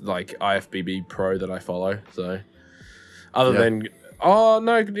IFBB pro that I follow. So other than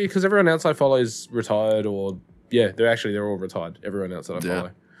no, because everyone else I follow is retired or they're all retired. Everyone else that I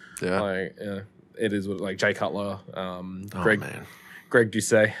follow. Yeah. It is like Jay Cutler, Greg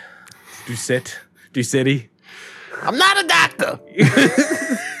Doucette. I'm not a doctor.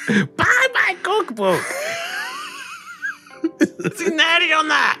 Buy my cookbook. See natty on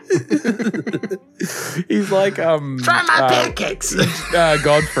that. He's like try my pancakes.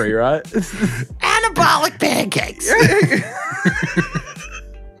 Godfrey, right? Anabolic pancakes.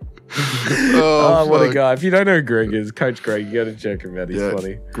 What a guy. If you don't know who Greg is, Coach Greg, you gotta check him out. He's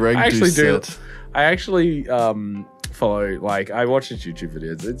funny. Greg Doucette. I actually follow, I watch his YouTube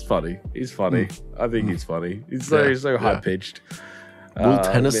videos. It's funny. He's funny. I think he's funny. He's so high pitched. Will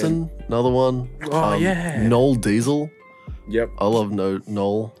Tennyson, another one. Noel Diesel. Yep. I love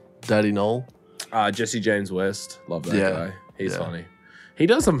Noel. Daddy Noel. Jesse James West. Love that guy. He's funny. He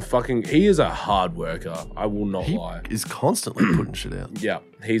does he is a hard worker. I will not lie. He's constantly putting shit out. Yeah.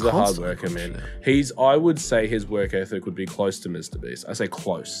 He's a hard worker, man. I would say his work ethic would be close to Mr. Beast. I say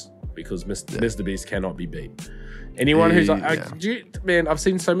close because Mr. Beast cannot be beat. Anyone who's man, I've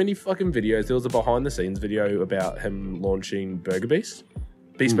seen so many fucking videos. There was a behind the scenes video about him launching Burger Beast.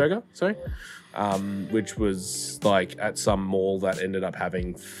 Beast Burger, sorry. Which was at some mall that ended up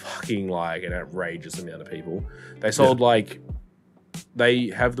having fucking an outrageous amount of people. They sold they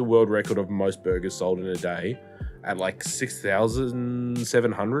have the world record of most burgers sold in a day at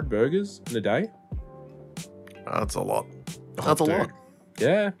 6,700 burgers in a day. That's a lot. That's a lot.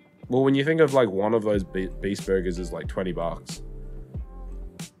 Yeah. Well, when you think of like one of those beast burgers is like $20,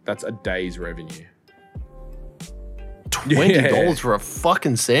 that's a day's revenue. $20 for a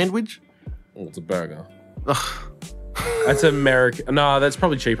fucking sandwich? Well, it's a burger. That's American. No, that's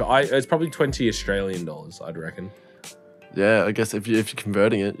probably cheaper. It's probably 20 Australian dollars, I'd reckon. Yeah, I guess if you're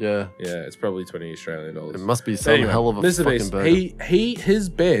converting it, yeah. Yeah, it's probably 20 Australian dollars. It must be some hell of a fucking burger. His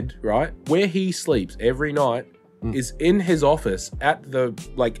bed, right, where he sleeps every night is in his office at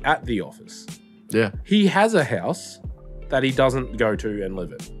the office. Yeah. He has a house that he doesn't go to and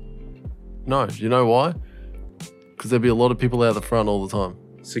live in. No, you know why? Because there'd be a lot of people out the front all the time.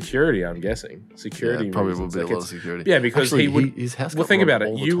 Security, I'm guessing. Security probably would be a lot of security. Yeah, because actually, his house. Well, think about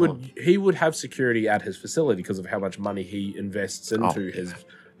it. He would have security at his facility because of how much money he invests into his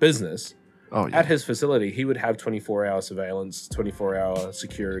business. Oh, yeah. At his facility, he would have 24-hour surveillance, 24-hour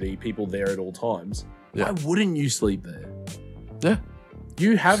security, people there at all times. Yeah. Why wouldn't you sleep there? Yeah.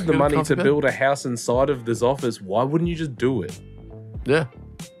 You have the money to build a house inside of this office. Why wouldn't you just do it? Yeah.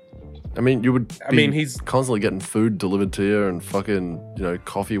 I mean, you would he's constantly getting food delivered to you and fucking,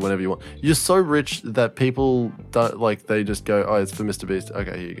 coffee whenever you want. You're so rich that people don't, they just go, oh, it's for Mr. Beast.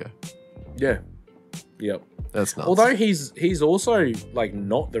 Okay, here you go. Yeah. Yep. That's nuts. Although he's also,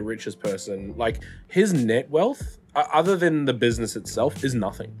 not the richest person. His net wealth, other than the business itself, is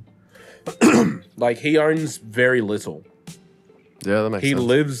nothing. He owns very little. Yeah, that makes sense. He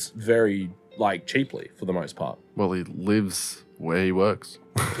lives very, cheaply for the most part. Well, he lives where he works.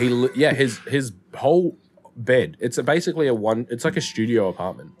 His whole bed. It's basically it's like a studio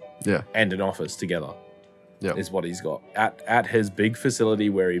apartment. Yeah. And an office together. Yeah. Is what he's got at his big facility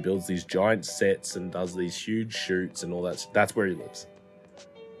where he builds these giant sets and does these huge shoots and all that. That's where he lives.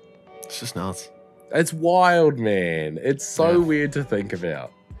 It's just nuts. It's wild, man. It's so weird to think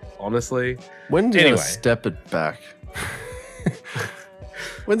about. Honestly. When's he gonna step it back?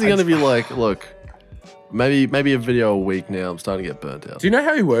 When's he gonna be like, look, maybe a video a week now, I'm starting to get burnt out. Do you know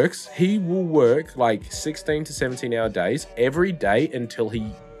how he works? He will work 16 to 17 hour days every day until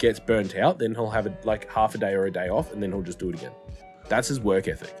he gets burnt out. Then he'll have half a day or a day off, and then he'll just do it again. That's his work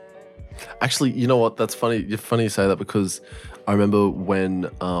ethic. Actually, you know what? That's funny. You're funny you say that, because I remember when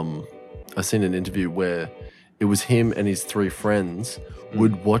I seen an interview where it was him and his 3 friends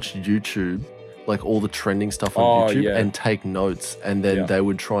would watch YouTube, all the trending stuff on YouTube, and take notes, and then they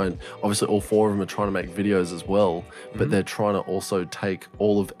would try and, obviously all 4 of them are trying to make videos as well, but they're trying to also take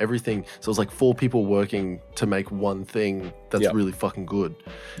all of everything. So it's 4 people working to make one thing that's really fucking good.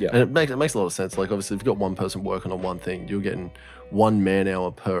 Yeah. And it makes a lot of sense. Obviously, if you've got one person working on one thing, you're getting 1 man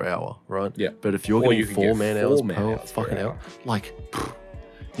hour per hour, right? Yeah. But if you're getting 4 man hours per fucking hour,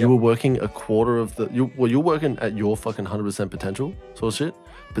 you were working a quarter of you're working at your fucking 100% potential sort of shit,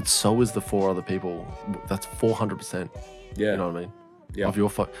 but so is the 4 other people. That's 400%. Yeah. You know what I mean? Yeah. Of your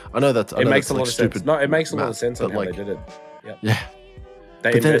I know that's it makes a lot of stupid sense. No, it makes a lot of sense on how they did it. Yep. Yeah.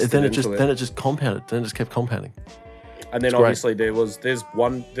 But then it just compounded. Then it just kept compounding. And then obviously there's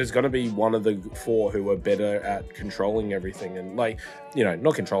going to be one of the 4 who are better at controlling everything and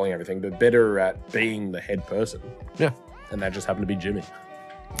not controlling everything, but better at being the head person. Yeah. And that just happened to be Jimmy.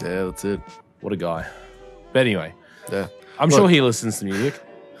 Yeah, that's it. What a guy. But anyway. Yeah. I'm sure he listens to music.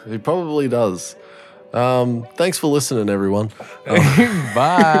 He probably does. Thanks for listening, everyone.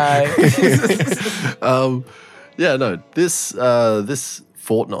 Bye. This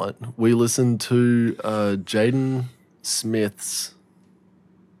fortnight we listened to Jaden Smith's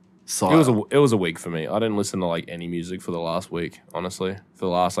Sire. It was a week for me. I didn't listen to any music for the last week, honestly. For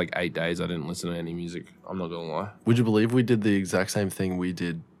the last 8 days, I didn't listen to any music. I'm not gonna lie. Would you believe we did the exact same thing we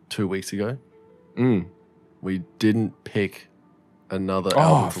did 2 weeks ago? We didn't pick another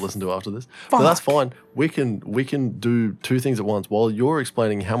album to listen to after this. Fuck. But that's fine. We can do 2 things at once while you're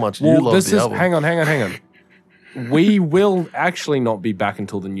explaining how much you love the album. Hang on. We will actually not be back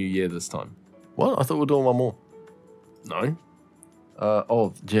until the new year this time. What? I thought we were doing one more. No.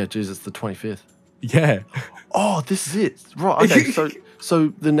 Jesus, the 25th. Yeah. Oh, this is it. Right. Okay.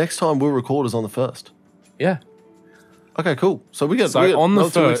 so the next time we'll record is on the 1st. Yeah. Okay. Cool. So we get on the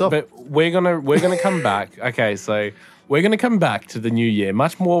 1st, but we're gonna come back. Okay. So we're gonna come back to the new year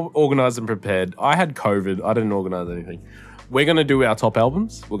much more organized and prepared. I had COVID. I didn't organize anything. We're gonna do our top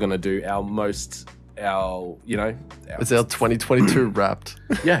albums. We're gonna do it's our 2022 wrapped.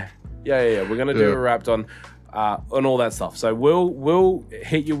 Yeah. We're gonna do a wrapped on all that stuff. So we'll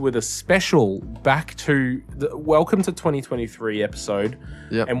hit you with a special back to the Welcome to 2023 episode.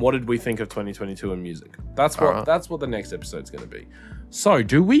 Yep. And what did we think of 2022 in music? That's what the next episode's going to be. So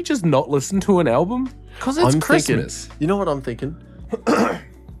do we just not listen to an album? Because it's Christmas. You know what I'm thinking?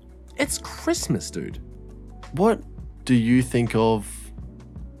 It's Christmas, dude. What do you think of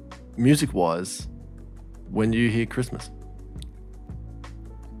music-wise when you hear Christmas?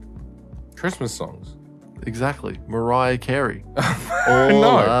 Christmas songs. Exactly. Mariah Carey. All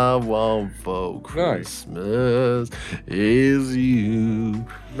I want for Christmas is you.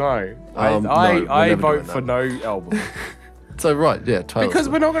 No. I vote for no album. So, right, yeah, Taylor because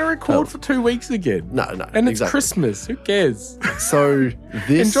Swift. we're not going to record for 2 weeks again. No. And it's Christmas. Who cares? So,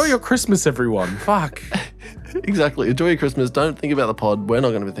 this... Enjoy your Christmas, everyone. Fuck. Exactly. Enjoy your Christmas. Don't think about the pod. We're not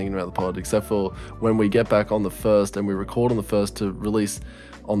going to be thinking about the pod, except for when we get back on the 1st and we record on the 1st to release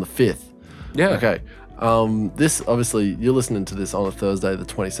on the 5th. Yeah. Okay. This, obviously, you're listening to this on a Thursday, the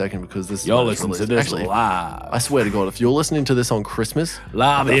 22nd, because this you're listening to this actually, live. I swear to God, if you're listening to this on Christmas,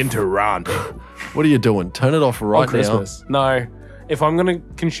 live in Toronto, what are you doing? Turn it off right on Christmas. Now. No, if I'm going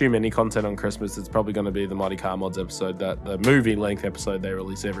to consume any content on Christmas, it's probably going to be the Mighty Car Mods episode, that the movie length episode they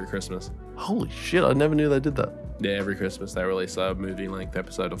release every Christmas. Holy shit! I never knew they did that. Yeah, every Christmas they release a movie length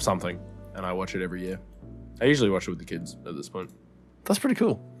episode of something, and I watch it every year. I usually watch it with the kids at this point. That's pretty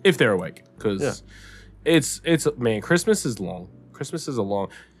cool. If they're awake, because it's man, Christmas is long. Christmas is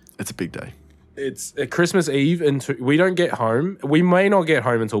It's a big day. It's Christmas Eve, and we don't get home. We may not get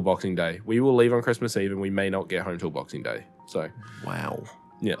home until Boxing Day. We will leave on Christmas Eve, and we may not get home till Boxing Day. So, wow.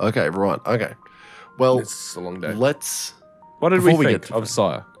 Yeah. Okay. Right. Okay. Well, it's a long day. What did we think of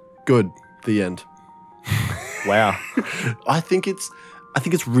Sire? Good. The end. Wow. I think it's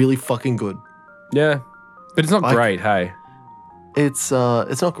really fucking good. Yeah, but it's not great. Hey. It's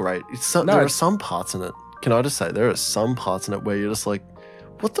not great. There are some parts in it. Can I just say there are some parts in it where you're just like,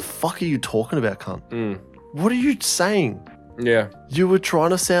 what the fuck are you talking about, cunt? What are you saying? Yeah. You were trying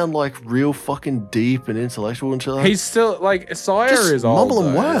to sound like real fucking deep and intellectual and shit. He's still like Sire is old.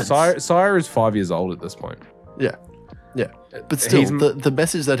 Mumbling words. Sire is 5 years old at this point. Yeah. Yeah. But still, the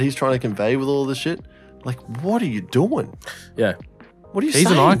message that he's trying to convey with all this shit, like, what are you doing? Yeah. What are you saying?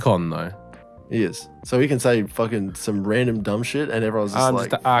 He's an icon though. He is. So he can say fucking some random dumb shit and everyone's just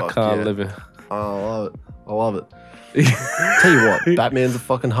like, I can't live it. I love it. Tell you what, Batman's a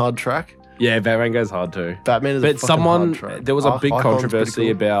fucking hard track. Yeah, Batman goes hard too. Batman is a fucking hard track. There was a big controversy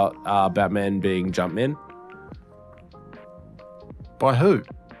about Batman being Jumpman. By who?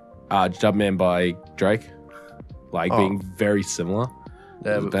 Jumpman by Drake. Like being very similar.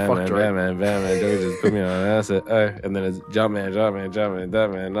 Yeah, but fuck Drake. Batman, just put me on an asset. And then it's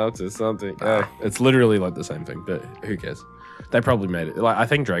Jumpman, up to something. It's literally like the same thing, but who cares? They probably made it. Like I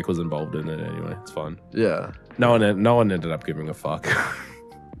think Drake was involved in it anyway. It's fine. Yeah. No one ended up giving a fuck.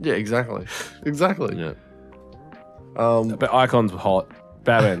 Yeah, exactly. Yeah. But Icon's hot.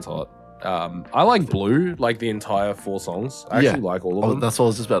 Batman's hot. I like Blue, like the entire 4 songs. I actually like all of them. That's what I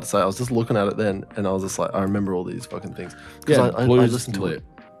was just about to say. I was just looking at it then, and I was just like, I remember all these fucking things. Yeah, I listened to it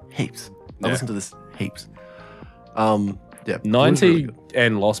heaps. I listened to this heaps. Yeah. 90 really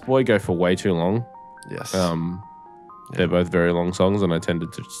and Lost Boy go for way too long. Yes. They're both very long songs, and I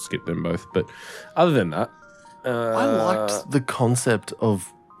tended to skip them both. But other than that, I liked the concept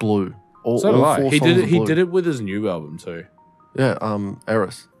of Blue. So did I. He did it with his new album too. Yeah.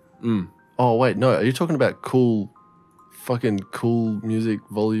 Eris. Oh wait, no. Are you talking about Cool Music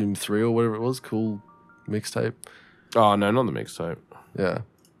Volume 3 or whatever it was? Cool Mixtape. Oh no, not the mixtape. Yeah.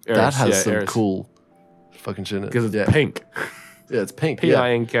 Eris, that has some Eris. Cool fucking shit in it. Because it's pink. Yeah, it's pink.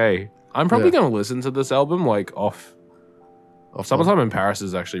 P-I-N-K. I'm probably going to listen to this album like off. Summertime in Paris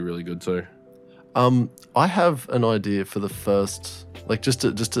is actually really good too. I have an idea for the first, like just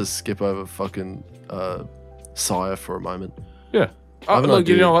to skip over fucking Sire for a moment. Yeah. Look,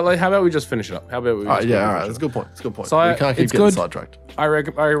 you know what? Like, how about we just finish it up? How about we? All right, that's a good point. It's a good point. So we can't keep getting sidetracked. I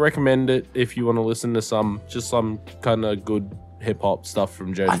recommend it if you want to listen to some kind of good hip hop stuff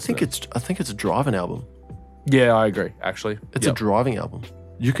from Jaden. I think it's a driving album. Yeah, I agree. Actually, it's a driving album.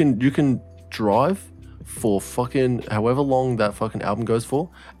 You can drive for fucking however long that fucking album goes for,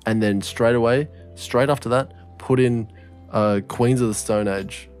 and then straight after that, put in Queens of the Stone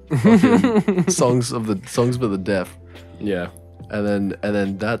Age songs for the deaf. Yeah. And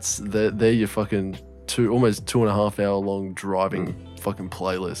then they're your fucking almost 2.5 hour long driving fucking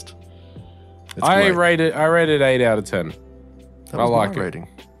playlist. I rate it 8 out of 10. I like it. Rating.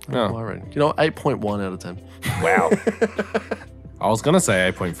 That was my rating. You know, 8.1 out of 10. Wow. I was gonna say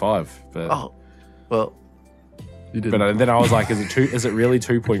 8.5, but well, you didn't. But then I was like, is it really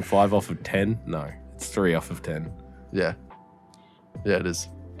 2.5 off of 10? No, it's 3 off of 10. Yeah, it is.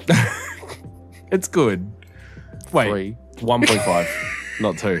 It's good. Wait. 3. 1.5,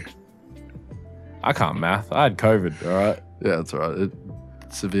 not 2. I can't math. I had COVID, all right? Yeah, that's all right. It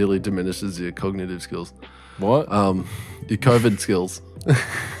severely diminishes your cognitive skills. What? Your COVID skills.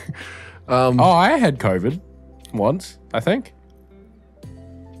 I had COVID. Once, I think.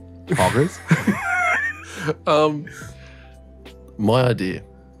 Poggers. My idea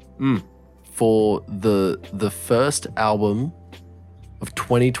for the first album of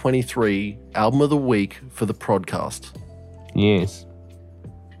 2023, album of the week for the podcast. Yes.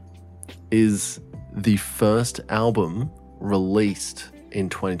 Is the first album released in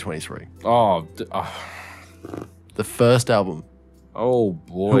 2023. The first album. Oh,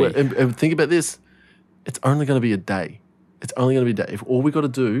 boy. And think about this. It's only going to be a day. It's only going to be a day. If all we got to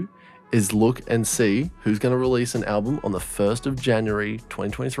do is look and see who's going to release an album on the 1st of January,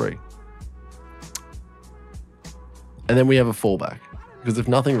 2023. And then we have a fallback. Because if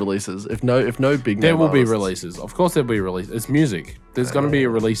nothing releases, if no big name there will be artists, releases. Of course there'll be releases. It's music. There's going to be a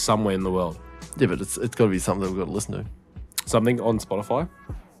release somewhere in the world. Yeah, but it's got to be something that we've got to listen to. Something on Spotify?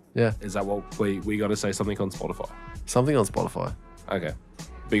 Yeah. Is that what we got to say? Something on Spotify? Something on Spotify. Okay.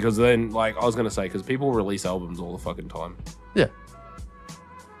 Because then, like, I was going to say, because people release albums all the fucking time. Yeah.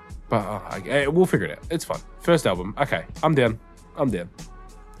 But we'll figure it out. It's fun. First album. Okay. I'm down.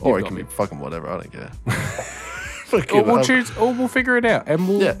 Or it can be fucking whatever. I don't care. Or we'll choose, or we'll figure it out, and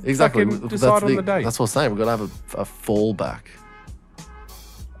we'll exactly decide on the day. That's what I'm saying. We've got to have a fallback.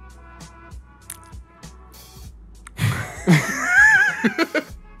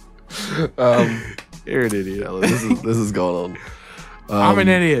 You're an idiot. Yeah, this is going on. I'm an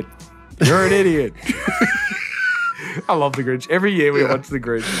idiot. You're an idiot. I love the Grinch. Every year we watch the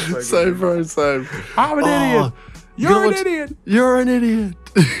Grinch. So same, bro. Same. I'm an idiot. You're an idiot. You're an idiot.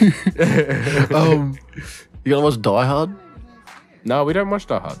 You gonna watch Die Hard? No, we don't watch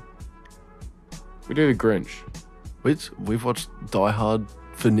Die Hard. We do the Grinch. We've watched Die Hard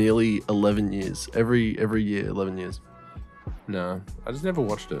for nearly 11 years. Every year, 11 years. No, I just never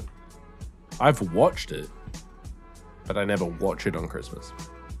watched it. I've watched it, but I never watch it on Christmas.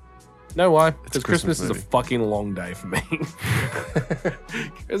 Know why? Because Christmas is a fucking long day for me.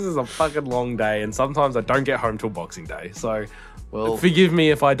 This is a fucking long day, and sometimes I don't get home till Boxing Day. So, forgive me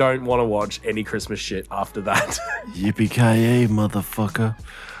if I don't want to watch any Christmas shit after that. Yippee-ki-yay, motherfucker.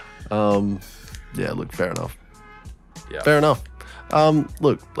 Yeah, look, fair enough. Yeah. Fair enough.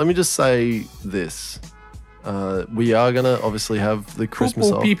 Look, let me just say this. We are going to obviously have the Christmas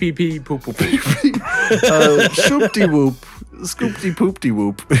off. Pee-pee-pee, poo-poo-pee. Shoopty-whoop.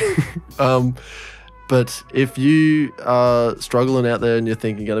 Scoopty-poopty-whoop. But if you are struggling out there and you're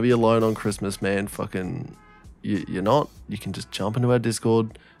thinking you're going to be alone on Christmas, man, fucking, you're not. You can just jump into our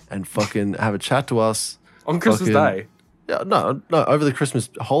Discord and fucking have a chat to us. On Christmas Day? Yeah, no, over the Christmas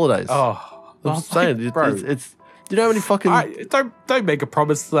holidays. Oh. I'm saying, bro. It's you know how many fucking... Don't make a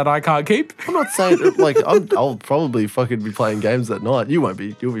promise that I can't keep. I'm not saying, like, I'll probably fucking be playing games that night. You won't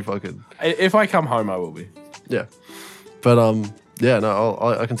be. You'll be fucking... If I come home, I will be. Yeah. But, yeah, no,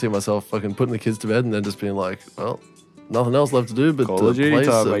 I can see myself fucking putting the kids to bed and then just being like, well, nothing else left to do but Call of Duty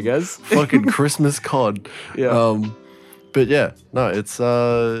time, I guess. Fucking Christmas COD. Yeah. But yeah, no, it's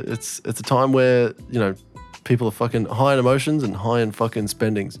a time where, you know, people are fucking high in emotions and high in fucking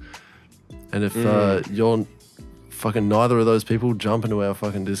spendings. And if you're fucking neither of those people, jump into our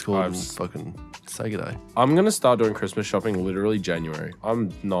fucking Discord and fucking say g'day. I'm going to start doing Christmas shopping literally January.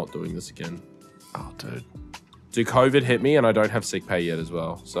 I'm not doing this again. Oh, dude. So COVID hit me and I don't have sick pay yet as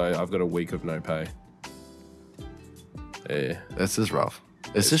well. So I've got a week of no pay. Yeah. This is rough.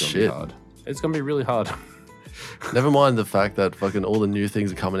 It's just shit. Hard. It's going to be really hard. Never mind the fact that fucking all the new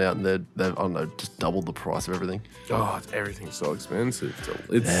things are coming out and they've I don't know, just doubled the price of everything. Oh, everything's so expensive. So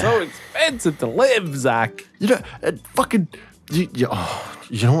expensive to live, Zach. You know, fucking... You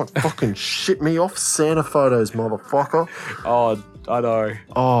know what fucking shit me off? Santa photos, motherfucker. Oh, I know.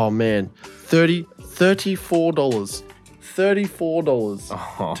 Oh, man. $34.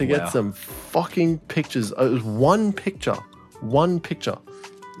 $34 to get some fucking pictures. It was one picture.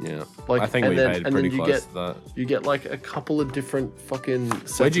 Yeah. Like, I think we paid pretty close to that. You get like a couple of different fucking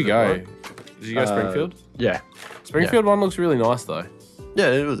sets. Where'd you go? Right? Did you go Springfield? Yeah. Springfield one looks really nice though.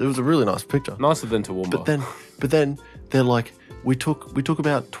 Yeah, it was a really nice picture. Nicer than Toowoomba. But then they're like, we took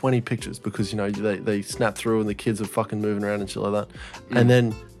about 20 pictures because, you know, they snap through and the kids are fucking moving around and shit like that. And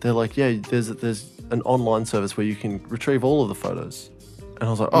then they're like, yeah, there's an online service where you can retrieve all of the photos. And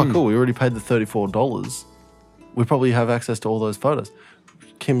I was like, oh, cool. We already paid the $34. We probably have access to all those photos.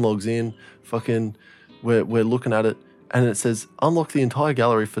 Kim logs in, fucking, we're looking at it, and it says, unlock the entire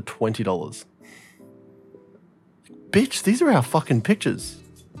gallery for $20. Bitch, these are our fucking pictures.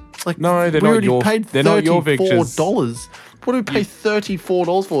 It's like, no, they're not your pictures. What do we pay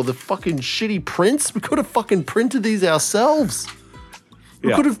 $34 for? The fucking shitty prints? We could have fucking printed these ourselves.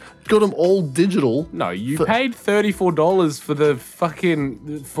 We could have got them all digital. No, you paid $34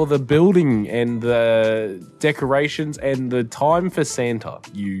 for the building and the decorations and the time for Santa.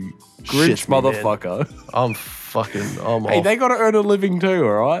 You Grinch motherfucker. I'm Hey, off. they got to earn a living too,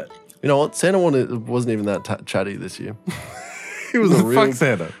 all right? You know what? Santa wasn't even that chatty this year. He was a real Fuck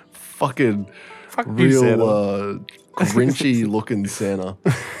Santa. Fucking Fuck you, real Santa. Grinchy looking Santa.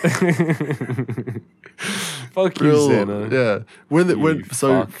 Fuck you, Santa. Yeah.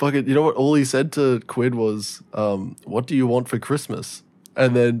 Fuck. Fucking, you know what? All he said to Quid was, "What do you want for Christmas?"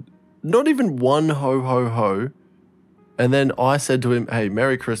 And then not even one ho ho ho. And then I said to him, "Hey,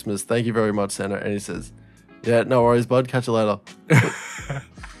 Merry Christmas. Thank you very much, Santa." And he says, "Yeah, no worries, bud. Catch you later."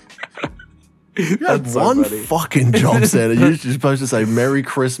 You had one fucking job, Santa. You're supposed to say Merry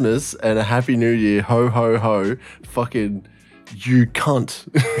Christmas and a Happy New Year, ho ho ho. Fucking, you cunt.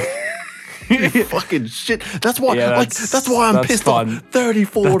 You fucking shit. That's why. That's why I'm pissed off.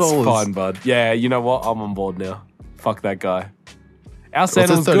 $34. That's fine, bud. Yeah, you know what? I'm on board now. Fuck that guy. Our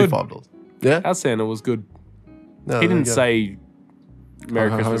Santa was good. $35. Yeah, our Santa was good. No, he didn't say Merry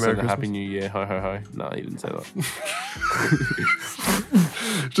Ho, ho, Christmas Merry and a Happy Christmas. New Year. Ho ho ho. No, he didn't say that.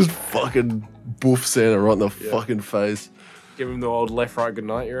 Just fucking boof Santa right in the fucking face. Give him the old left, right, good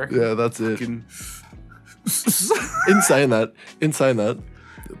night, you reckon? Yeah, that's it. Fucking... In saying that,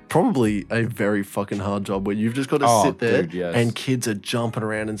 probably a very fucking hard job where you've just got to sit there and kids are jumping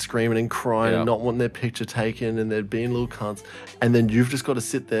around and screaming and crying and not wanting their picture taken and they're being little cunts. And then you've just got to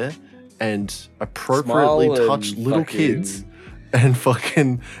sit there and appropriately touch little kids and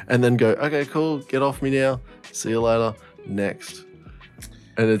then go, okay, cool, get off me now. See you later. Next.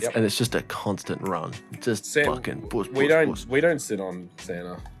 And it's just a constant run. Just fucking push. We don't sit on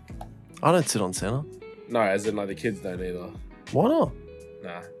Santa. I don't sit on Santa. No, as in like the kids don't either. Why not?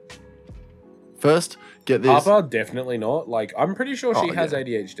 Nah. First, get this. Harper, definitely not. Like, I'm pretty sure she has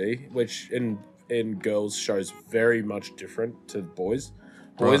ADHD, which in girls shows very much different to boys.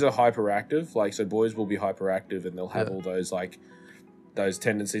 Boys are hyperactive, like, so boys will be hyperactive and they'll have all those, like, those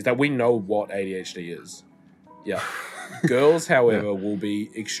tendencies that we know what ADHD is. Yeah. Girls, however, will be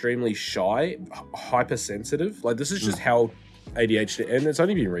extremely shy, hypersensitive. Like, this is just how ADHD, and it's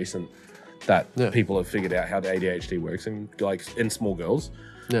only been recent that people have figured out how the ADHD works in small girls.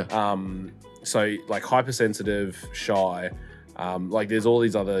 Yeah. So like hypersensitive, shy, like there's all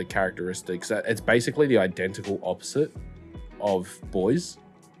these other characteristics. It's basically the identical opposite of boys.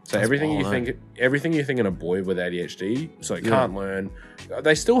 So everything you think in a boy with ADHD, so it can't learn.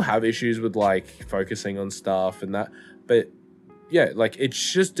 They still have issues with like focusing on stuff and that, but yeah, like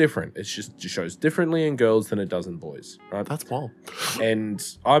it's just different. It just shows differently in girls than it does in boys, right? That's wild. And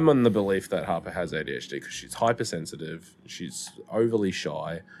I'm on the belief that Harper has ADHD because she's hypersensitive, she's overly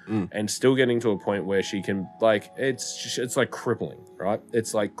shy, and still getting to a point where she can like it's like crippling, right?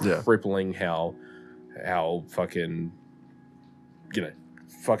 It's like crippling how fucking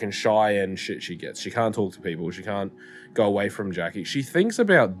fucking shy and shit she gets. She can't talk to people. She can't go away from Jackie. She thinks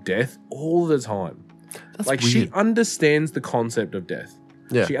about death all the time. That's like weird. She understands the concept of death.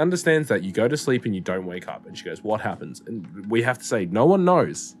 Yeah. She understands that you go to sleep and you don't wake up. And she goes, what happens? And we have to say, no one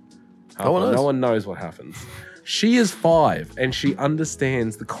knows. No one knows what happens. She is 5 and she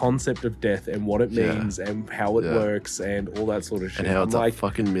understands the concept of death and what it means and how it works and all that sort of shit. And how it's like, a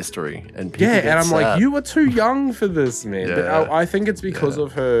fucking mystery. And people and I'm like, you were too young for this, man. Yeah. But I think it's because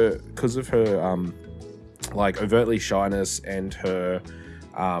of her like overtly shyness and her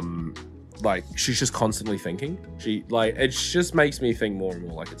like she's just constantly thinking. She like it just makes me think more and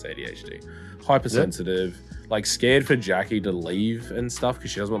more like it's ADHD. Hypersensitive, like scared for Jackie to leave and stuff because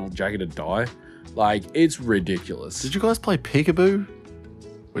she doesn't want Jackie to die. Like it's ridiculous. Did you guys play peekaboo?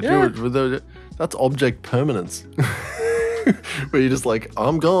 That's object permanence. Where you're just like,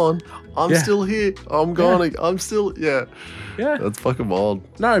 I'm gone. I'm still here. I'm gone. I'm still Yeah. That's fucking wild.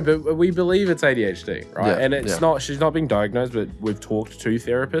 No, but we believe it's ADHD, right? And it's not, she's not being diagnosed, but we've talked to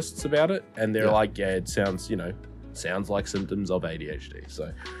therapists about it and they're like, it sounds like symptoms of ADHD.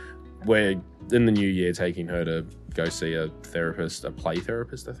 So we're in the new year taking her to go see a therapist, a play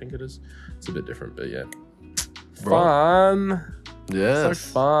therapist, I think it is. It's a bit different, but yeah. Fun. Yeah.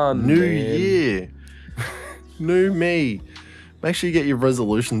 So fun. New year. New me. Make sure you get your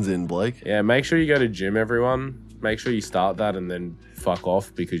resolutions in, Blake. Yeah, make sure you go to gym, everyone. Make sure you start that and then fuck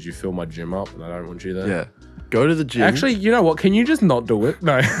off because you fill my gym up and I don't want you there. Yeah. Go to the gym. Actually, you know what? Can you just not do it?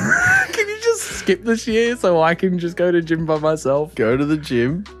 No. Can you just skip this year so I can just go to gym by myself? Go to the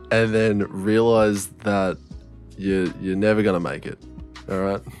gym and then realize that you're never going to make it. All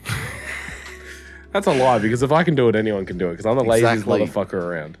right? That's a lie because if I can do it, anyone can do it because I'm the laziest motherfucker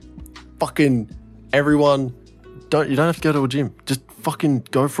around. Fucking everyone You don't have to go to a gym. Just fucking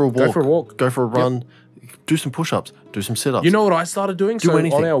go for a walk. Go for a walk. Go for a run. Do some push-ups. Do some sit-ups. You know what I started doing? Do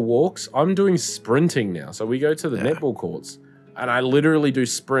anything. On our walks, I'm doing sprinting now. So we go to the netball courts, and I literally do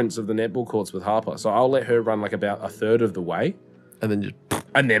sprints of the netball courts with Harper. So I'll let her run like about a third of the way, and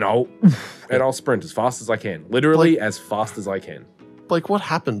then I'll sprint as fast as I can. Literally as fast as I can. Like, what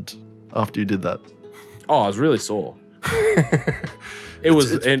happened after you did that? Oh, I was really sore. It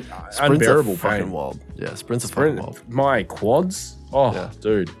was an unbearable pain. Wild. Yeah, sprints are fucking wild. My quads. Oh,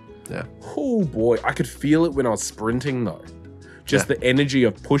 dude. Yeah. Oh boy, I could feel it when I was sprinting though. Just the energy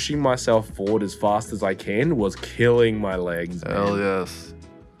of pushing myself forward as fast as I can was killing my legs. Hell man. yes.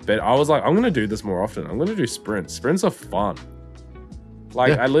 But I was like, I'm gonna do this more often. I'm gonna do sprints. Sprints are fun.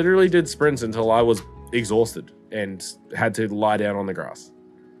 Like I literally did sprints until I was exhausted and had to lie down on the grass.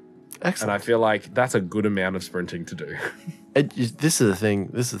 Excellent. And I feel like that's a good amount of sprinting to do. This is the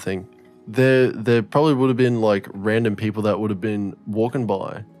thing. There probably would have been like random people that would have been walking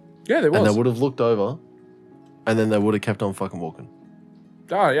by. Yeah, there was. And they would have looked over, and then they would have kept on fucking walking.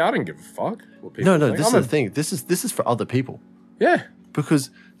 Oh, yeah, I didn't give a fuck what people No, think. this is the thing. This is for other people. Yeah.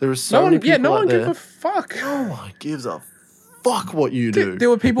 Because there are so many people no out one there. gives a fuck. No one gives a fuck what you do. There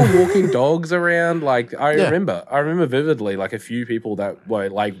were people walking dogs around. Like, I remember vividly, like, a few people that were,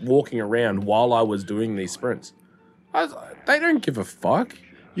 like, walking around while I was doing these sprints. They don't give a fuck.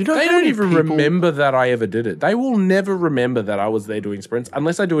 You know they don't even remember that I ever did it. They will never remember that I was there doing sprints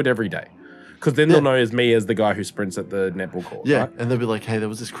unless I do it every day. Because then they'll know as me as the guy who sprints at the netball court. Yeah, right? and they'll be like, hey, there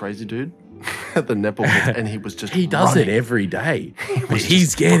was this crazy dude at the netball court, and he was just He does running. it every day.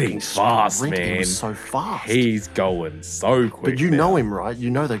 He's getting fast, man. He was so fast. He's going so quick. But you know him, right? You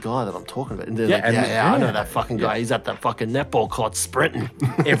know the guy that I'm talking about. And they're like, I know that fucking guy. He's at the fucking netball court sprinting.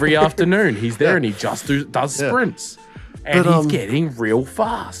 Every afternoon, he's there and he just does sprints. And he's getting real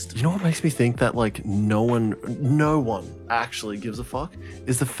fast. You know what makes me think that like no one actually gives a fuck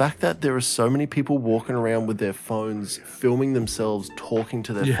is the fact that there are so many people walking around with their phones, filming themselves, talking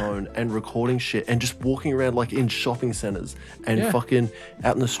to their phone and recording shit and just walking around like in shopping centers and fucking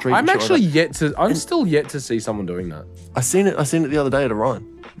out in the street. I'm still yet to see someone doing that. I seen it the other day at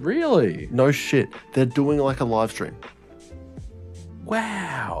Orion. Really? No shit. They're doing like a live stream.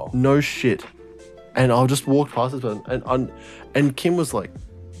 Wow. No shit. And I just walked past this person, and Kim was like,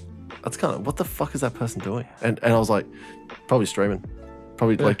 "That's kind of what the fuck is that person doing?" And I was like, "Probably streaming,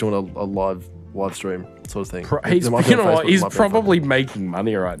 probably like doing a live stream sort of thing." He's probably making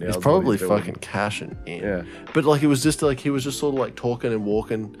money right now. He's probably fucking cashing in. Yeah. But like it was just like he was just sort of like talking and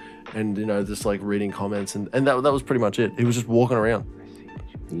walking, and just like reading comments, and that was pretty much it. He was just walking around.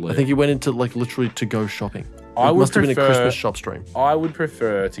 I think he went into like literally to go shopping. It must have been a Christmas shop stream. I would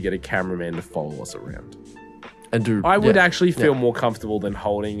prefer to get a cameraman to follow us around. And do. I would actually feel more comfortable than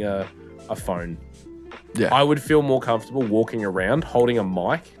holding a phone. Yeah. I would feel more comfortable walking around, holding a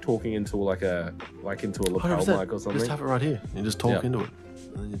mic, talking into into a lapel mic or something. Just have it right here. You just talk into it.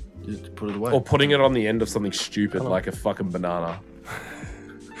 And then you just put it away. Or putting it on the end of something stupid like a fucking banana.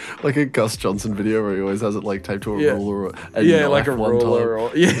 Like a Gus Johnson video where he always has it like taped to a ruler or like a ruler or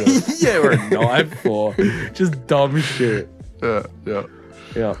or a knife or just dumb shit.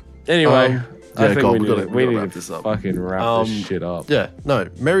 Yeah. Anyway, I think we need to this up. Fucking wrap this shit up. Yeah. No.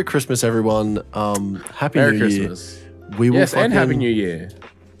 Merry Christmas, everyone. Happy Merry New Year. Christmas. We will and Happy New Year.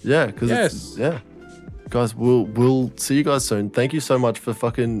 Yeah, because guys, we'll see you guys soon. Thank you so much for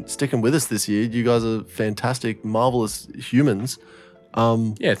fucking sticking with us this year. You guys are fantastic, marvelous humans.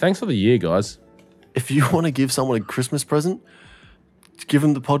 Thanks for the year, guys. If you want to give someone a Christmas present, give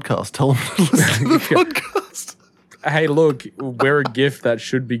them the podcast. Tell them to listen to the podcast. Hey, look, we're a gift that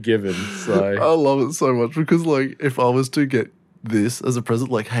should be given. So I love it so much because, like, if I was to get this as a present,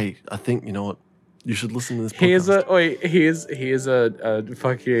 like, hey, I think you know what, you should listen to this podcast. Here's a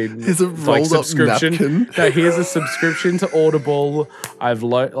fucking here's a rolled up napkin. No, here's a subscription to Audible.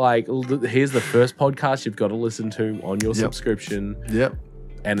 Here's the first podcast you've got to listen to on your subscription. Yep.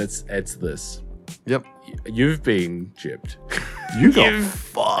 And it's this. Yep. You've been gypped. You got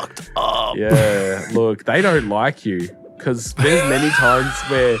fucked up. Yeah. Look, they don't like you because there's many times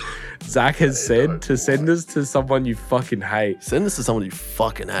where Zach has said to send us to someone you fucking hate. Send us to someone you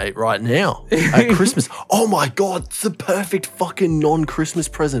fucking hate right now at Christmas. Oh my God, it's the perfect fucking non-Christmas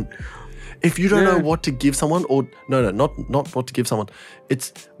present. If you don't know what to give someone, or not what to give someone,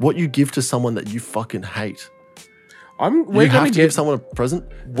 it's what you give to someone that you fucking hate. We're gonna give someone a present.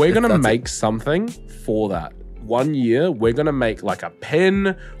 We're gonna make something for that. 1 year, we're gonna make like a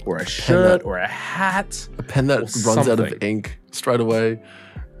pen or a shirt or a hat. A pen that runs out of ink straight away.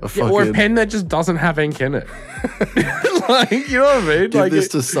 Or a pen that just doesn't have ink in it. Like, you know what I mean? Give this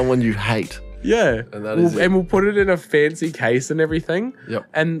to someone you hate. Yeah. And we'll put it in a fancy case and everything. Yep.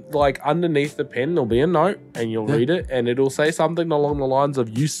 And like underneath the pen, there'll be a note and you'll read it and it'll say something along the lines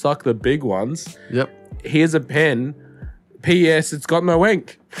of, you suck the big ones. Yep. Here's a pen. P.S. It's got no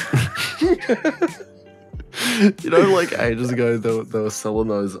ink. You know, like ages ago, they were selling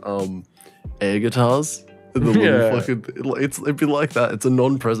those air guitars. In the little fucking, it'd be like that. It's a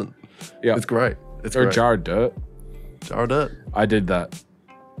non-present. Yeah. It's great. It's or a jar of dirt. Jar of dirt. I did that.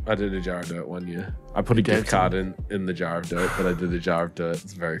 I did a jar of dirt one year. I put a gift card in the jar of dirt, but I did a jar of dirt.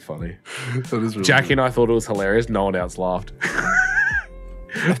 It's very funny. That is really Jackie good. and I thought it was hilarious. No one else laughed.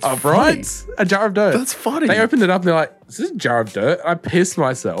 Right? A jar of dirt. That's funny. They opened it up and they're like, is this a jar of dirt? I pissed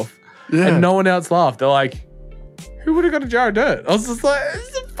myself. Yeah. And no one else laughed. They're like, who would have got a jar of dirt? I was just like,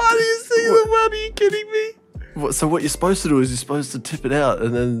 it's the funniest thing in the world. Are you kidding me? So what you're supposed to do is you're supposed to tip it out,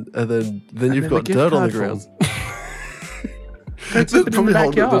 and then you've got dirt on the ground. They're probably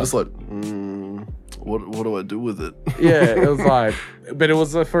holding it. They're just like, what do I do with it? Yeah, it was like, but it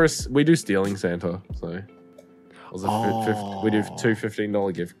was the first. We do stealing Santa, so it was we do two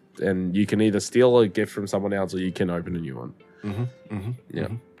 $15 gift, and you can either steal a gift from someone else or you can open a new one. Yeah.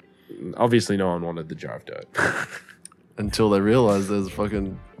 Obviously, no one wanted the jar of dirt until they realized there's a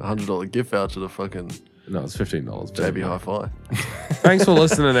fucking $100 gift voucher to fucking. No, it's $15. JB Hi-Fi. Thanks for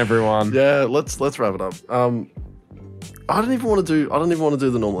listening, everyone. Yeah, let's wrap it up. I don't even want to do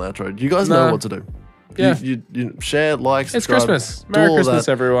the normal outro. You guys know what to do. Yeah. You share, like, subscribe. It's Christmas. Merry Christmas,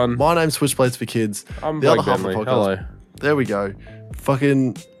 everyone. My name's Switchblades for Kids. I'm the other Blake half of the Bentley. podcast. Hello. There we go.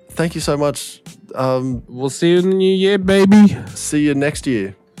 Fucking thank you so much. We'll see you in the new year, baby. See you next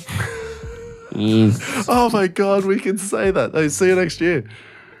year. Yes. Oh my god, we can say that. Hey, see you next year.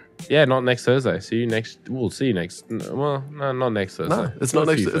 Yeah, not next Thursday. See you next. We'll see you next. Well, no, not next Thursday. No, it's not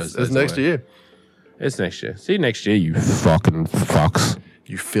next. It's next year. It's next year. See you next year, you fucking fucks.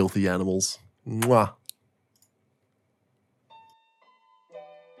 You filthy animals. Mwah.